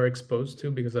what they are exposed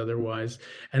to, because otherwise,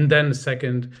 and then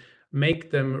second,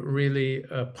 make them really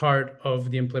a part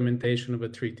of the implementation of a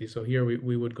treaty. So here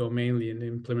we would go mainly in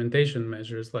implementation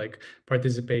measures like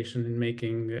participation in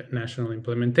making a national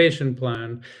implementation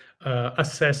plan,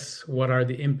 assess what are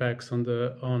the impacts on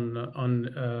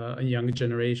a young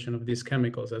generation of these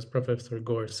chemicals, as Professor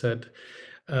Gore said.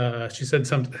 She said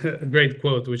a great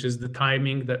quote, which is the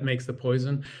timing that makes the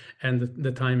poison, and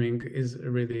the timing is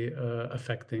really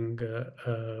affecting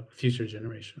future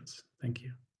generations. Thank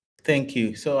you. Thank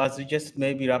you. So as we just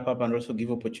maybe wrap up and also give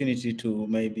opportunity to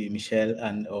maybe Michelle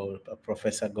or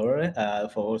Professor Gore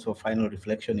for also final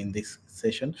reflection in this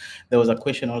session. There was a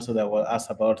question also that was asked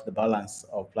about the balance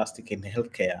of plastic in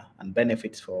healthcare and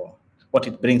benefits for what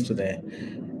it brings to the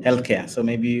healthcare. So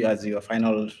maybe as your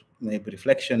final maybe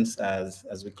reflections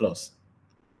as we close.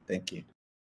 Thank you.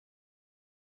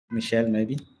 Michelle,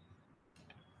 maybe.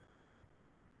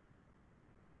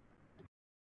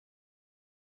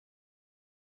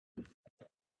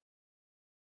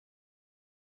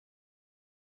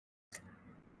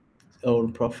 Or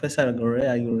Professor Gore,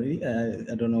 are you ready?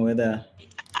 I don't know whether.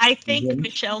 I think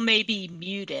Michelle may be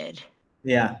muted.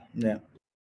 Yeah.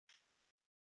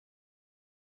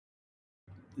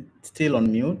 Still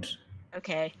on mute.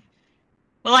 Okay.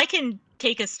 Well, I can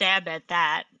take a stab at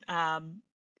that.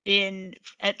 In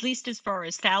at least as far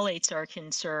as phthalates are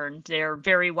concerned, they're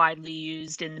very widely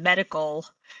used in the medical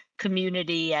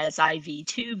community as IV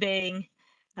tubing.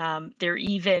 They're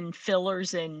even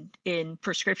fillers in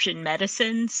prescription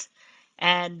medicines.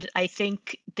 And I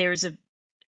think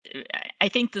I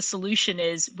think the solution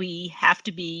is we have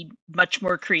to be much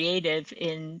more creative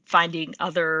in finding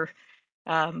other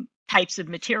types of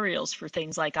materials for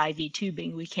things like IV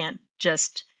tubing. We can't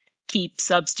just keep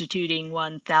substituting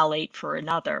one phthalate for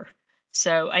another.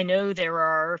 So I know there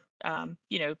are,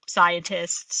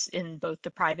 scientists in both the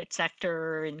private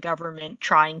sector and government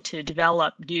trying to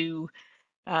develop new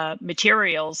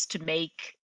materials to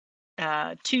make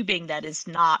tubing that does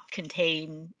not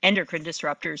contain endocrine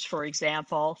disruptors, for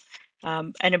example.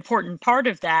 An important part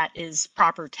of that is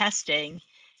proper testing,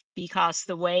 because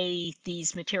the way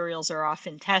these materials are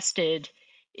often tested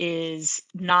is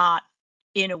not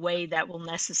in a way that will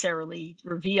necessarily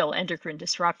reveal endocrine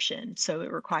disruption. So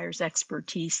it requires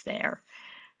expertise there.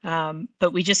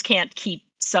 But we just can't keep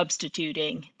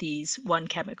substituting these one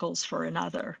chemicals for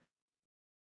another.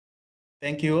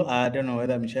 Thank you. I don't know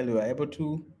whether, Michelle, you were able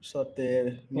to sort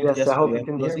the mute. Yes, I hope you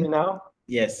can hear me now.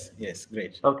 Yes,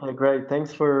 great. Okay, great.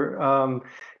 Thanks for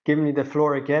giving me the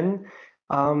floor again.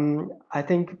 I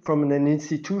think from an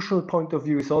institutional point of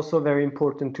view, it's also very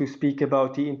important to speak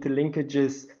about the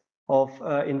interlinkages of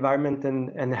environment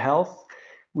and health.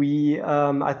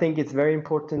 I think it's very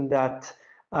important that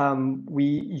we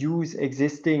use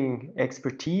existing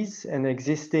expertise and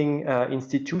existing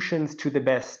institutions to the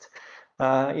best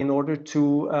in order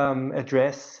to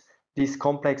address this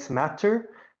complex matter.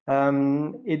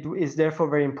 It is therefore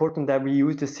very important that we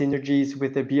use the synergies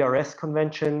with the BRS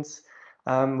conventions,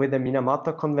 with the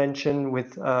Minamata Convention,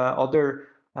 with other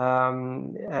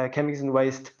chemicals and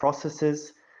waste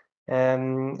processes.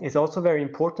 It's also very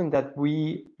important that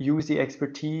we use the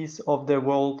expertise of the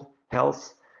World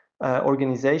Health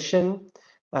Organization.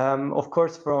 Of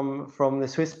course, from the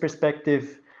Swiss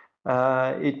perspective,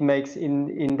 it makes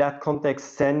in that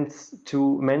context sense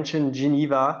to mention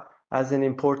Geneva as an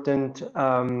important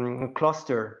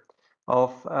cluster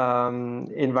of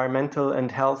environmental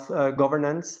and health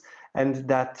governance, and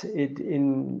that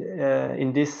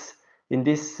in this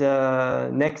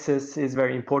nexus is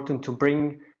very important to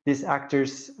bring these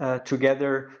actors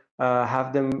together,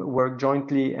 have them work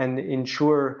jointly, and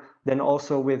ensure then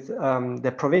also with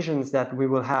the provisions that we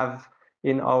will have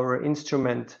in our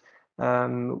instrument,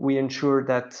 we ensure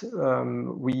that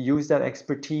we use that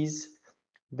expertise,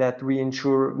 that we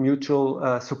ensure mutual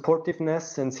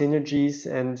supportiveness and synergies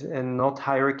and not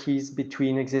hierarchies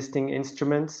between existing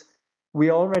instruments.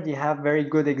 We already have very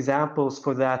good examples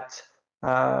for that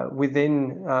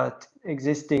within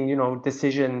existing,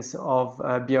 decisions of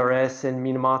BRS and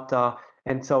Minamata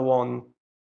and so on,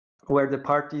 where the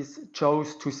parties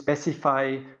chose to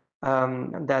specify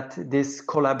that this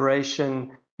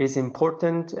collaboration is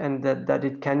important and that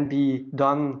it can be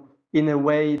done in a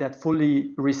way that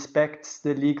fully respects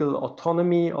the legal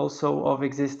autonomy also of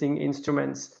existing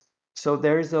instruments. So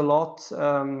there is a lot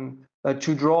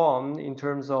to draw on in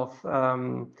terms of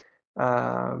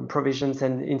provisions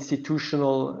and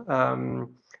institutional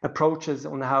approaches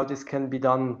on how this can be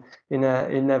done in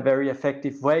a very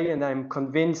effective way. And I'm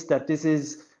convinced that this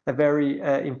is a very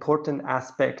important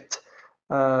aspect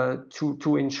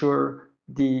to ensure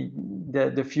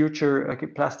the future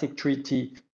plastic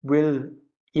treaty will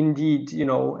indeed,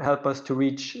 help us to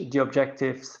reach the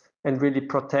objectives and really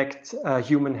protect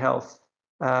human health,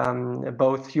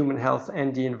 both human health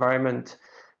and the environment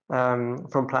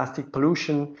from plastic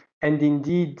pollution, and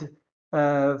indeed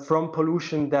from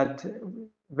pollution that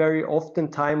very often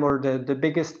time, or the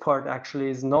biggest part actually,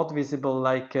 is not visible,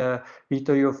 like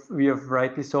Vito, you have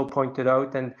rightly so pointed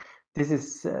out. And this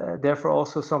is therefore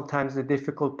also sometimes a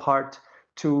difficult part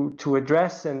to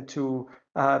address and to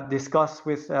discuss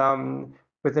with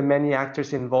the many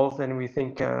actors involved. And we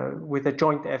think with a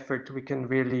joint effort, we can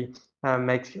really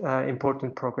make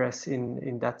important progress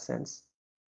in that sense.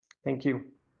 Thank you.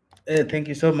 Thank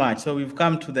you so much. So we've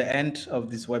come to the end of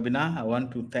this webinar. I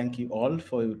want to thank you all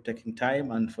for taking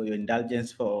time and for your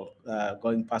indulgence for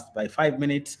going past by 5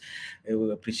 minutes.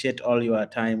 We appreciate all your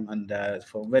time and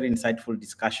for very insightful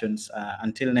discussions.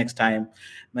 Until next time,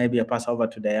 maybe I pass over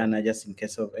to Diana just in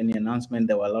case of any announcement.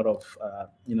 There were a lot of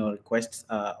requests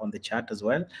on the chat as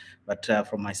well. But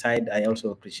from my side, I also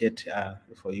appreciate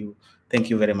for you. Thank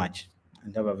you very much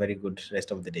and have a very good rest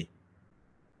of the day.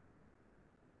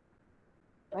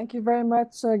 Thank you very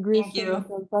much, Griffin,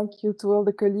 and thank you to all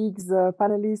the colleagues,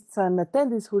 panelists, and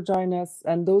attendees who join us,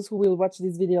 and those who will watch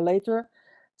this video later.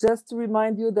 Just to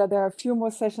remind you that there are a few more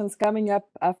sessions coming up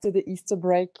after the Easter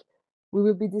break. We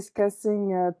will be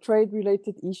discussing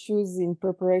trade-related issues in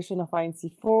preparation of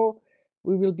INC4.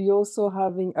 We will be also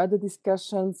having other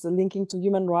discussions linking to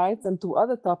human rights and to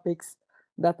other topics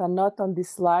that are not on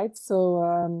this slide.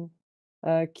 So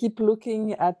keep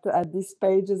looking at these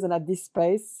pages and at this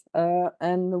space.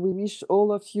 And we wish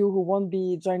all of you who won't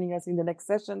be joining us in the next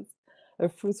sessions a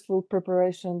fruitful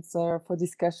preparations for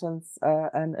discussions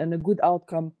and a good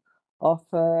outcome of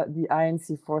the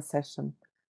INC4 session.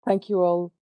 Thank you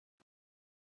all.